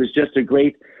Jesus. He was just a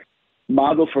great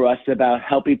model for us about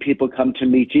helping people come to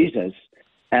meet Jesus.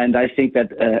 And I think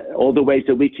that all the ways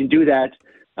that we can do that,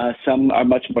 some are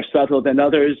much more subtle than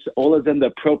others. All of them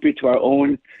appropriate to our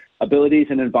own abilities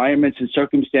and environments and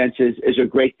circumstances is a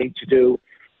great thing to do,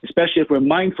 especially if we're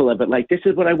mindful of it. Like, this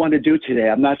is what I want to do today.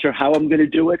 I'm not sure how I'm going to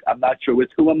do it. I'm not sure with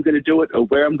who I'm going to do it or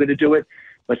where I'm going to do it.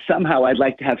 But somehow I'd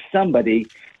like to have somebody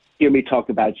hear me talk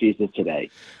about Jesus today.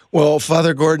 Well,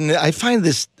 Father Gordon, I find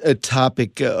this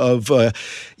topic of,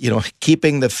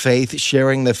 keeping the faith,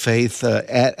 sharing the faith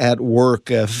at work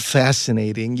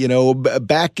fascinating.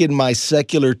 Back in my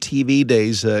secular TV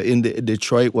days in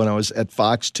Detroit when I was at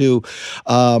Fox 2,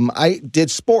 I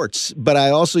did sports, but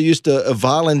I also used to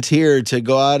volunteer to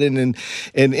go out and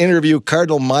interview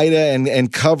Cardinal Maida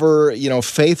and cover,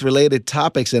 faith-related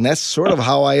topics. And that's sort of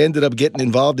how I ended up getting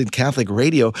involved in Catholic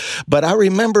radio. But I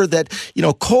remember that,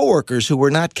 coworkers who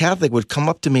were not Catholic would come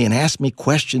up to me and ask me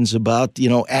questions about,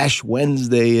 Ash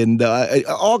Wednesday and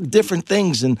all different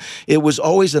things. And it was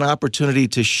always an opportunity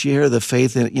to share the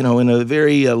faith, in a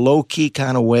very low-key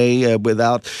kind of way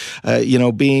without,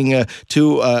 being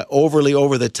too overly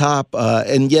over the top.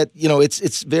 And yet,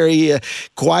 it's very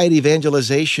quiet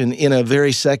evangelization in a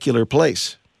very secular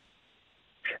place.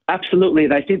 Absolutely.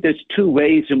 And I think there's two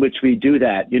ways in which we do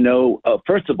that.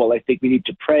 First of all, I think we need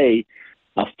to pray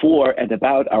for and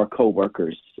about our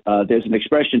coworkers. There's an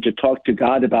expression to talk to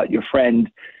God about your friend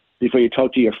before you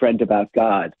talk to your friend about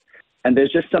God. And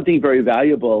there's just something very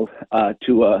valuable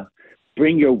to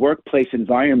bring your workplace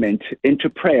environment into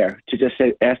prayer, to just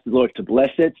ask the Lord to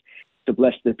bless it, to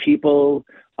bless the people,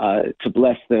 to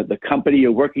bless the company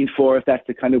you're working for, if that's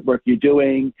the kind of work you're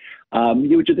doing.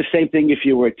 You would do the same thing if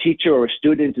you were a teacher or a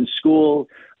student in school,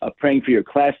 praying for your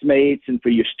classmates and for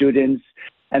your students.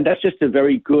 And that's just a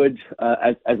very good,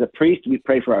 as a priest, we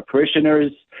pray for our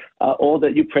parishioners, all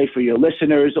that you pray for your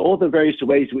listeners, all the various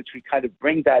ways in which we kind of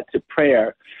bring that to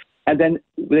prayer. And then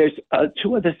there's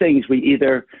two other things. We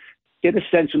either get a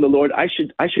sense from the Lord, I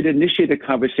should initiate a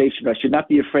conversation. I should not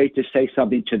be afraid to say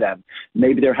something to them.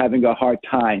 Maybe they're having a hard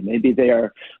time. Maybe they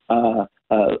are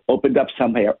opened up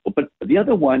somewhere. But the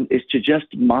other one is to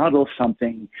just model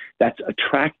something that's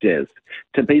attractive,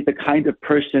 to be the kind of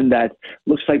person that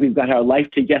looks like we've got our life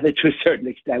together to a certain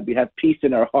extent. We have peace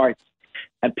in our hearts,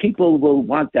 and people will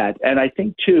want that. And I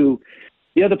think, too,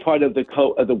 the other part of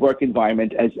the work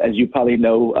environment, as you probably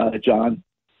know, John,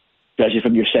 especially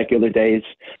from your secular days,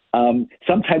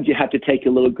 sometimes you have to take a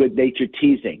little good-natured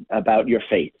teasing about your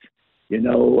faith, and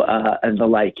the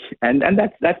like. And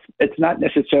that's it's not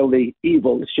necessarily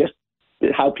evil. It's just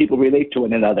how people relate to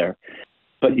one another.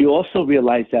 But you also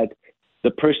realize that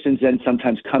the persons then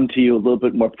sometimes come to you a little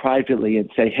bit more privately and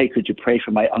say, hey, could you pray for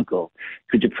my uncle?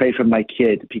 Could you pray for my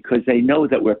kid? Because they know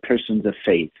that we're persons of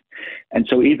faith. And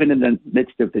so even in the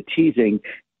midst of the teasing,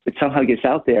 it somehow gets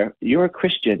out there, you're a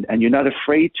Christian and you're not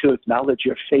afraid to acknowledge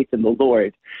your faith in the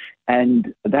Lord.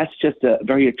 And that's just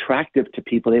very attractive to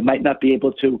people. They might not be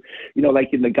able to,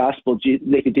 like in the gospel,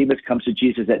 Nicodemus comes to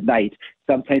Jesus at night.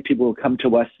 Sometimes people will come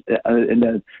to us in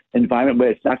an environment where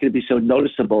it's not going to be so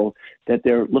noticeable that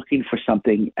they're looking for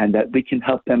something and that we can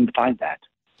help them find that.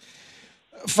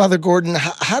 Father Gordon,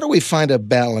 how do we find a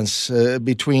balance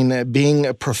between being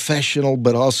a professional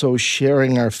but also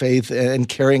sharing our faith and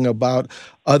caring about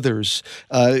others?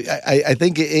 I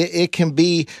think it can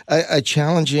be a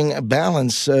challenging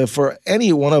balance for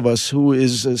any one of us who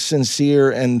is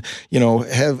sincere and,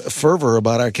 have fervor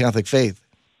about our Catholic faith.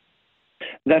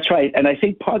 That's right. And I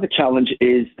think part of the challenge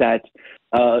is that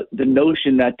the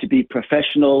notion that to be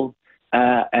professional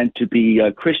and to be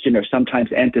Christian are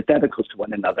sometimes antithetical to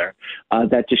one another,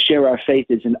 that to share our faith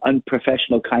is an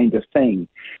unprofessional kind of thing.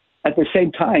 At the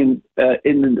same time,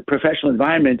 in the professional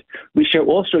environment, we share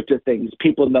all sorts of things.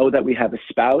 People know that we have a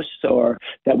spouse or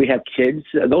that we have kids.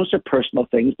 Those are personal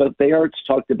things, but they are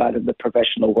talked about in the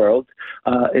professional world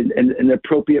in an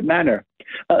appropriate manner.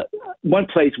 One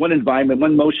place, one environment,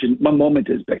 one moment,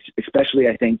 especially,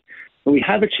 I think, when we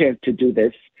have a chance to do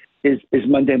this, is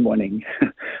Monday morning.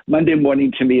 Monday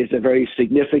morning to me is a very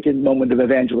significant moment of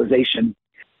evangelization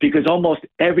because almost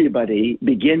everybody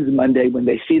begins Monday when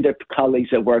they see their colleagues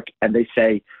at work and they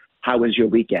say, how was your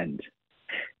weekend?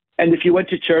 And if you went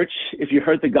to church, if you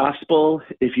heard the gospel,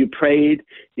 if you prayed,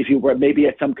 if you were maybe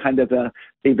at some kind of a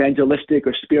evangelistic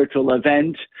or spiritual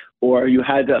event, or you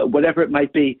had whatever it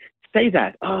might be, say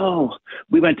that. Oh,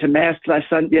 we went to Mass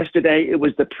yesterday.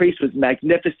 The priest was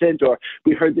magnificent, or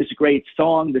we heard this great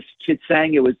song, this kid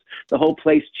sang, the whole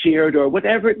place cheered, or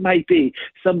whatever it might be.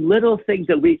 Some little things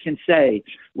that we can say.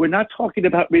 We're not talking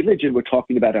about religion. We're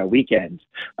talking about our weekend.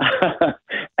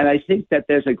 And I think that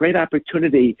there's a great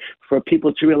opportunity for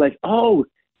people to realize, oh,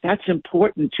 that's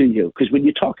important to you. Because when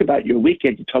you talk about your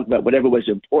weekend, you talk about whatever was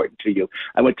important to you.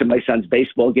 I went to my son's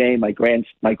baseball game, my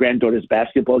granddaughter's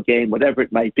basketball game, whatever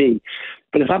it might be.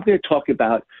 But if I'm going to talk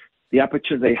about the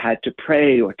opportunity I had to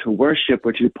pray or to worship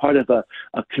or to be part of a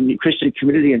Christian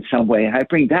community in some way, and I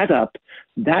bring that up,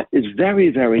 that is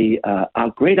very, very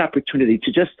a great opportunity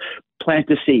to just plant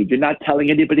a seed. You're not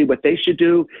telling anybody what they should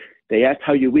do. They ask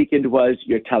how your weekend was.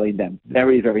 You're telling them.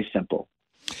 Very, very simple.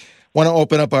 Want to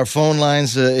open up our phone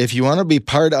lines. If you want to be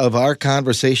part of our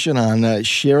conversation on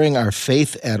sharing our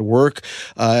faith at work,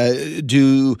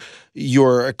 do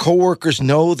your coworkers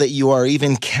know that you are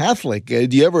even Catholic? Do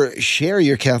you ever share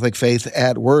your Catholic faith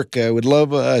at work? I would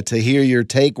love to hear your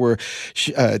take. We're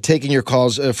taking your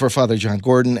calls for Father John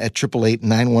Gordon at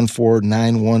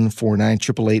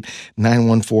 888-914-9149,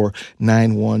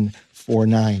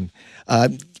 888-914-9149.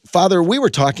 Father, we were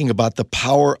talking about the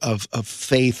power of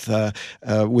faith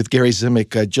with Gary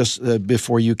Zimak just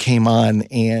before you came on.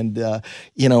 And,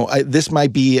 this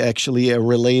might be actually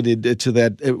related to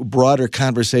that broader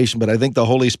conversation, but I think the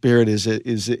Holy Spirit is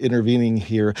intervening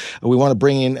here. We want to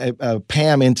bring in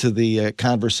Pam into the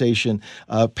conversation.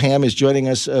 Pam is joining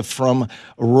us from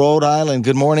Rhode Island.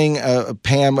 Good morning,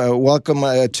 Pam. Welcome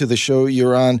to the show.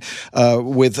 You're on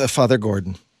with Father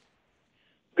Gordon.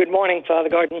 Good morning, Father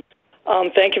Gordon.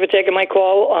 Thank you for taking my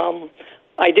call.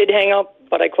 I did hang up,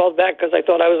 but I called back because I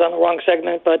thought I was on the wrong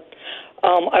segment. But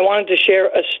I wanted to share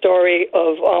a story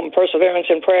of perseverance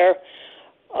in prayer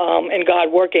and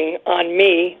God working on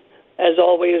me, as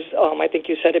always. I think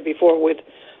you said it before with,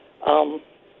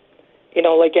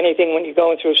 like anything when you're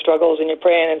going through struggles and you're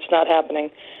praying and it's not happening.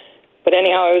 But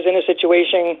anyhow, I was in a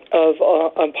situation of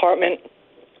an apartment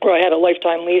where I had a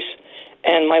lifetime lease,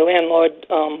 and my landlord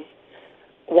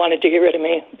wanted to get rid of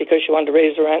me because she wanted to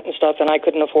raise the rent and stuff, and I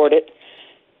couldn't afford it.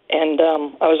 And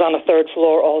I was on the third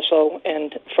floor also,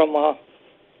 and from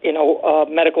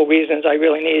medical reasons, I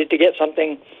really needed to get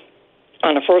something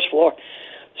on the first floor.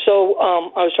 So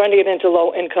I was trying to get into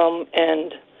low income,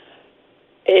 and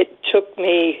it took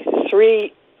me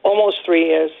almost 3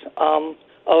 years of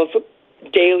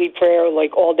daily prayer,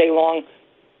 like all day long.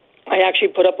 I actually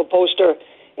put up a poster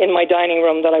in my dining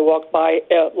room that I walked by,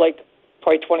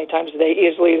 probably 20 times a day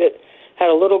easily, that had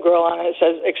a little girl on it. It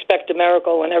says, "Expect a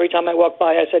miracle." And every time I walked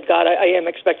by, I said, "God, I am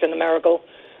expecting a miracle."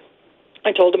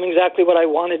 I told him exactly what I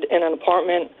wanted in an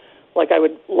apartment. Like, I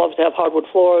would love to have hardwood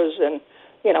floors and,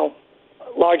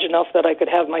 large enough that I could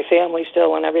have my family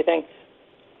still and everything.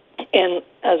 And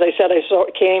as I said, I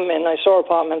came and I saw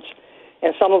apartments,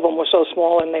 and some of them were so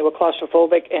small and they were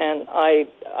claustrophobic, and I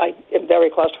am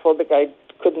very claustrophobic. I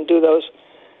couldn't do those.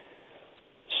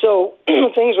 So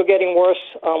things were getting worse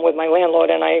with my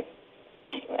landlord, and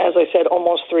as I said,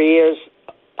 almost 3 years,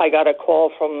 I got a call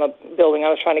from the building I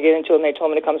was trying to get into, and they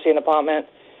told me to come see an apartment.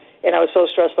 And I was so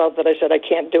stressed out that I said, I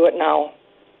can't do it now.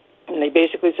 And they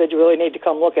basically said, you really need to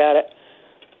come look at it.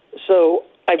 So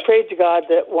I prayed to God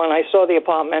that when I saw the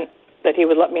apartment, that he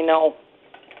would let me know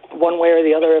one way or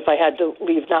the other if I had to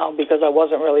leave now, because I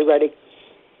wasn't really ready.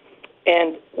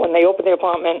 And when they opened the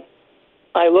apartment,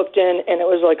 I looked in, and it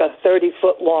was like a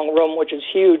 30-foot long room, which is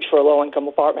huge for a low-income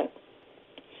apartment.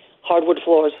 Hardwood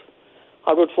floors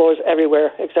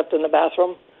everywhere except in the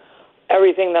bathroom.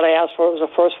 Everything that I asked for was a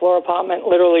first-floor apartment,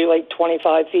 literally like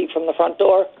 25 feet from the front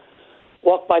door.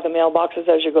 Walk by the mailboxes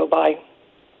as you go by.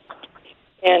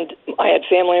 And I had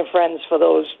family and friends for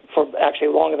actually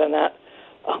longer than that,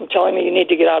 telling me, you need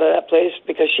to get out of that place,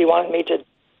 because she wanted me to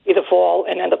either fall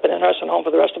and end up in a nursing home for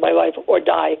the rest of my life or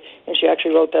die. And she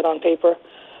actually wrote that on paper.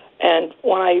 And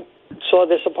when I saw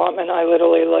this apartment, I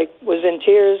literally was in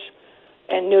tears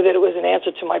and knew that it was an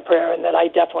answer to my prayer and that I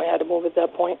definitely had to move at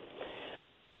that point.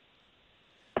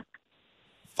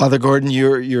 Father Gordon,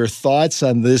 your thoughts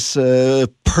on this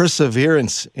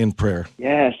perseverance in prayer?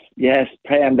 Yes,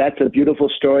 Pam, that's a beautiful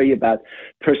story about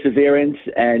perseverance,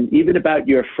 and even about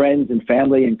your friends and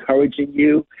family encouraging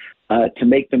you to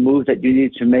make the move that you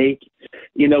need to make.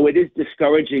 It is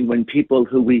discouraging when people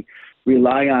who we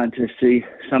rely on to see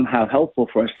somehow helpful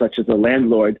for us, such as a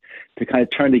landlord, to kind of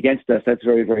turn against us. That's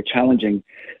very, very challenging.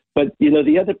 But,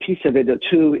 the other piece of it,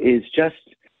 too, is just,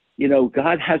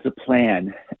 God has a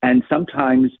plan. And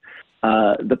sometimes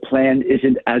the plan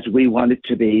isn't as we want it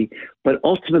to be, but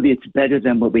ultimately it's better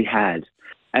than what we had.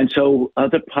 And so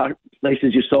other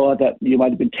places you saw that you might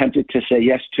have been tempted to say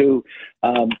yes to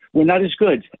were not as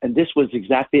good. And this was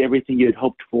exactly everything you had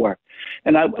hoped for.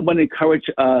 And I want to encourage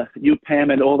you,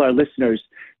 Pam, and all our listeners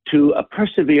to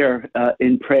persevere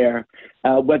in prayer,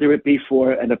 whether it be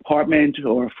for an apartment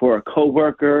or for a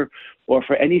coworker or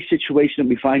for any situation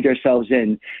we find ourselves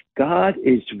in. God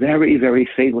is very, very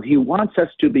faithful. He wants us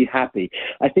to be happy.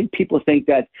 I think people think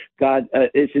that God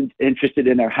isn't interested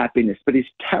in our happiness, but he's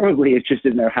terribly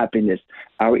interested in our happiness,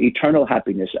 our eternal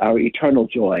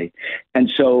joy.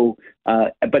 And so,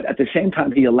 but at the same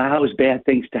time, he allows bad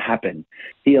things to happen.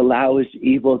 He allows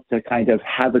evil to kind of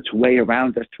have its way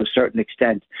around us to a certain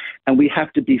extent. And we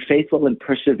have to be faithful and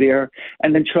persevere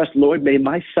and then trust, Lord, may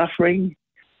my suffering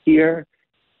here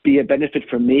be a benefit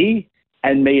for me,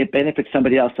 and may it benefit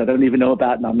somebody else I don't even know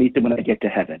about, and I'll meet them when I get to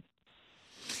heaven.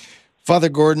 Father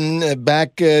Gordon,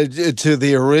 back to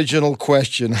the original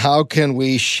question, how can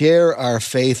we share our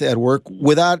faith at work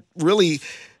without really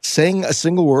saying a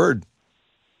single word?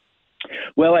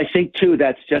 Well, I think, too,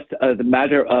 that's just the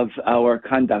matter of our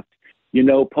conduct. You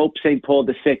know, Pope St. Paul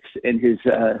VI, in his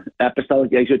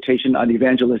apostolic exhortation on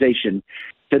evangelization,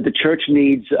 said the church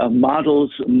needs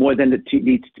models more than it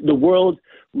needs. The world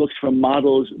looks for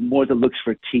models more than looks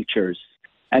for teachers.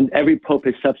 And every pope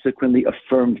has subsequently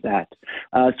affirmed that.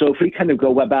 So if we kind of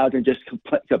go about and just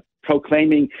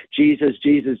proclaiming Jesus,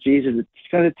 Jesus, Jesus,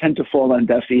 it's going to tend to fall on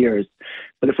deaf ears.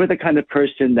 But if we're the kind of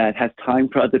person that has time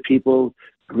for other people,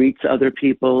 greets other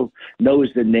people, knows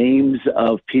the names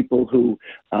of people who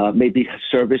maybe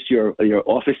service your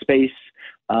office space,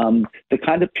 the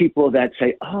kind of people that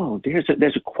say, oh, there's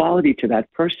a quality to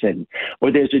that person,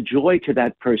 or there's a joy to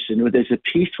that person, or there's a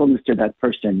peacefulness to that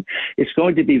person, it's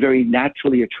going to be very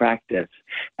naturally attractive.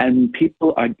 And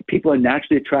people are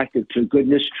naturally attracted to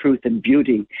goodness, truth, and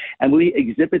beauty. And we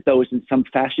exhibit those in some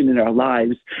fashion in our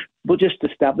lives. We'll just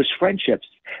establish friendships.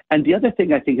 And the other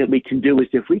thing I think that we can do is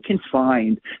if we can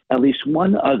find at least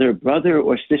one other brother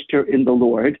or sister in the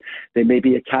Lord, they may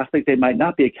be a Catholic, they might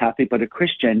not be a Catholic, but a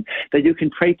Christian, that you can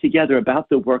pray together about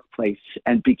the workplace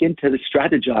and begin to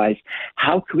strategize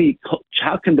how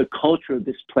can the culture of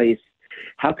this place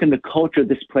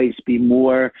be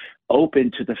more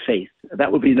open to the faith.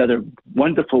 That would be another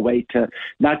wonderful way to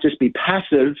not just be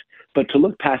passive, but to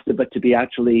look passive, but to be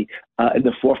actually in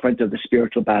the forefront of the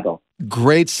spiritual battle.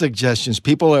 Great suggestions.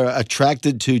 People are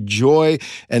attracted to joy,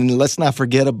 and let's not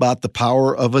forget about the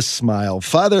power of a smile.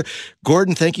 Father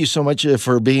Gordon, thank you so much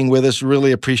for being with us.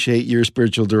 Really appreciate your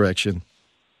spiritual direction.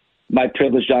 My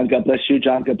privilege, John. God bless you,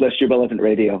 John. God bless your Relevant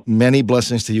Radio. Many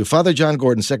blessings to you. Father John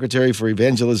Gordon, Secretary for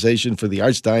Evangelization for the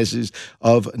Archdiocese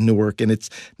of Newark. And it's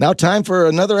now time for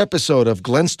another episode of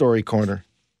Glen Story Corner.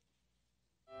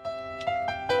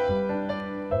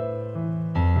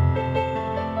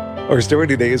 Our story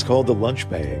today is called The Lunch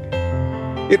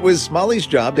Bag. It was Molly's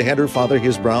job to hand her father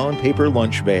his brown paper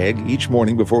lunch bag each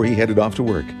morning before he headed off to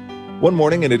work. One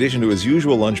morning, in addition to his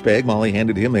usual lunch bag, Molly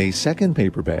handed him a second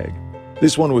paper bag.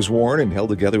 This one was worn and held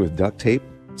together with duct tape,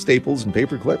 staples, and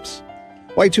paper clips.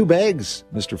 "Why two bags?"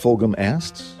 Mr. Fulgham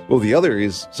asked. "Well, the other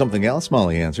is something else,"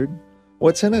 Molly answered.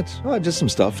 "What's in it?" "Oh, just some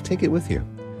stuff. Take it with you."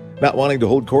 Not wanting to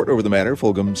hold court over the matter,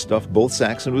 Fulgham stuffed both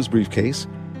sacks into his briefcase,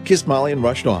 kissed Molly, and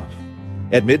rushed off.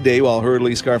 At midday, while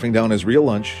hurriedly scarfing down his real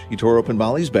lunch, he tore open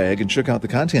Molly's bag and shook out the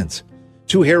contents.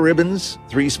 2 hair ribbons,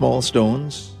 3 small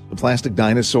stones, a plastic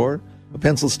dinosaur, a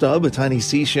pencil stub, a tiny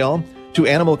seashell, 2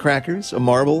 animal crackers, a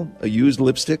marble, a used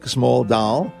lipstick, a small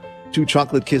doll, 2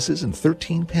 chocolate kisses, and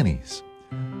 13 pennies.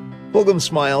 Fulgham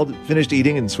smiled, finished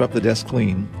eating, and swept the desk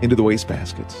clean into the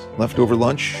wastebasket. Leftover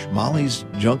lunch, Molly's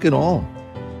junk and all.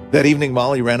 That evening,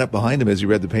 Molly ran up behind him as he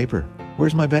read the paper.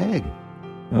 "Where's my bag?"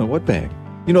 "What bag?"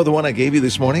 "You know, the one I gave you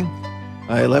this morning?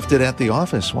 I left it at the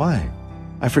office. Why?"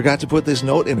 "I forgot to put this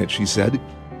note in it," she said.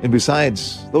 "And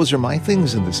besides, those are my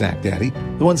things in the sack, Daddy.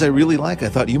 The ones I really like. I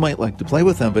thought you might like to play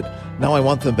with them, but now I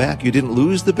want them back. You didn't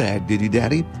lose the bag, did you,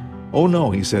 Daddy?" "Oh,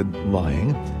 no," he said,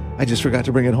 lying. "I just forgot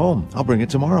to bring it home. I'll bring it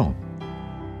tomorrow."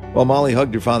 While Molly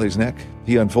hugged her father's neck,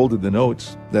 he unfolded the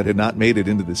note that had not made it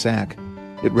into the sack.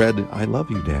 It read, "I love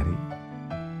you, Daddy."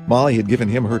 Molly had given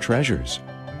him her treasures,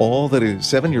 all that a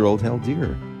 7-year-old held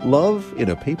dear. Love in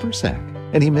a paper sack.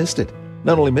 And he missed it.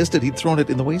 Not only missed it, he'd thrown it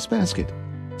in the wastebasket.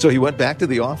 So he went back to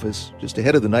the office just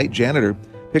ahead of the night janitor,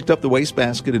 picked up the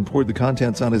wastebasket and poured the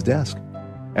contents on his desk.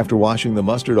 After washing the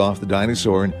mustard off the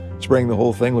dinosaur and spraying the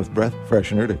whole thing with breath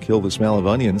freshener to kill the smell of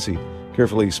onions, he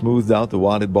carefully smoothed out the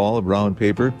wadded ball of brown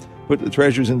paper, put the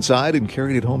treasures inside, and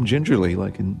carried it home gingerly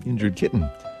like an injured kitten.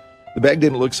 The bag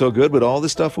didn't look so good, but all the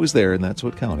stuff was there, and that's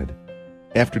what counted.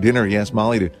 After dinner, he asked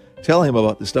Molly to tell him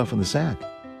about the stuff in the sack.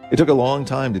 It took a long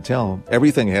time to tell.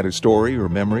 Everything had a story or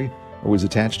memory or was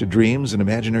attached to dreams and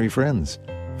imaginary friends.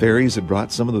 Fairies had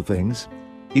brought some of the things.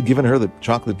 He'd given her the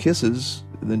chocolate kisses,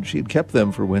 and then she had kept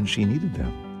them for when she needed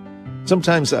them.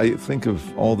 Sometimes I think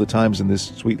of all the times in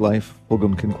this sweet life,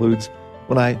 Fulgham concludes,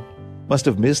 when I must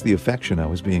have missed the affection I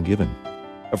was being given.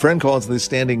 A friend calls this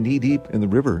standing knee-deep in the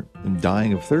river and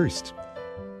dying of thirst.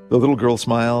 The little girl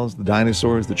smiles, the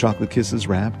dinosaurs, the chocolate kisses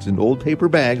wrapped in old paper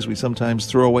bags we sometimes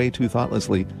throw away too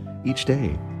thoughtlessly each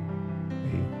day.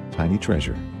 A tiny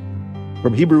treasure.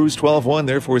 From Hebrews 12:1,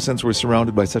 therefore, since we're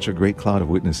surrounded by such a great cloud of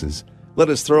witnesses, let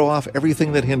us throw off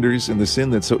everything that hinders and the sin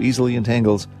that so easily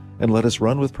entangles, and let us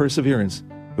run with perseverance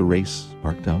the race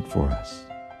marked out for us.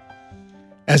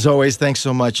 As always, thanks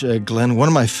so much, Glenn. One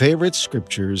of my favorite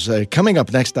scriptures. Coming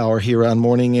up next hour here on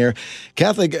Morning Air,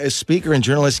 Catholic speaker and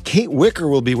journalist Kate Wicker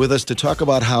will be with us to talk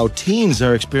about how teens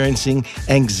are experiencing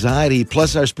anxiety.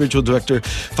 Plus, our spiritual director,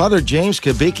 Father James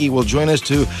Kabicki, will join us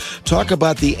to talk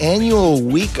about the annual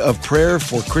week of prayer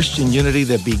for Christian unity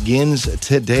that begins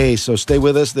today. So stay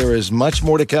with us. There is much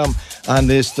more to come on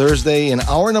this Thursday in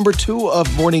hour number 2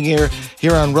 of Morning Air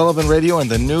here on Relevant Radio and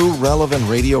the new Relevant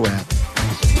Radio app.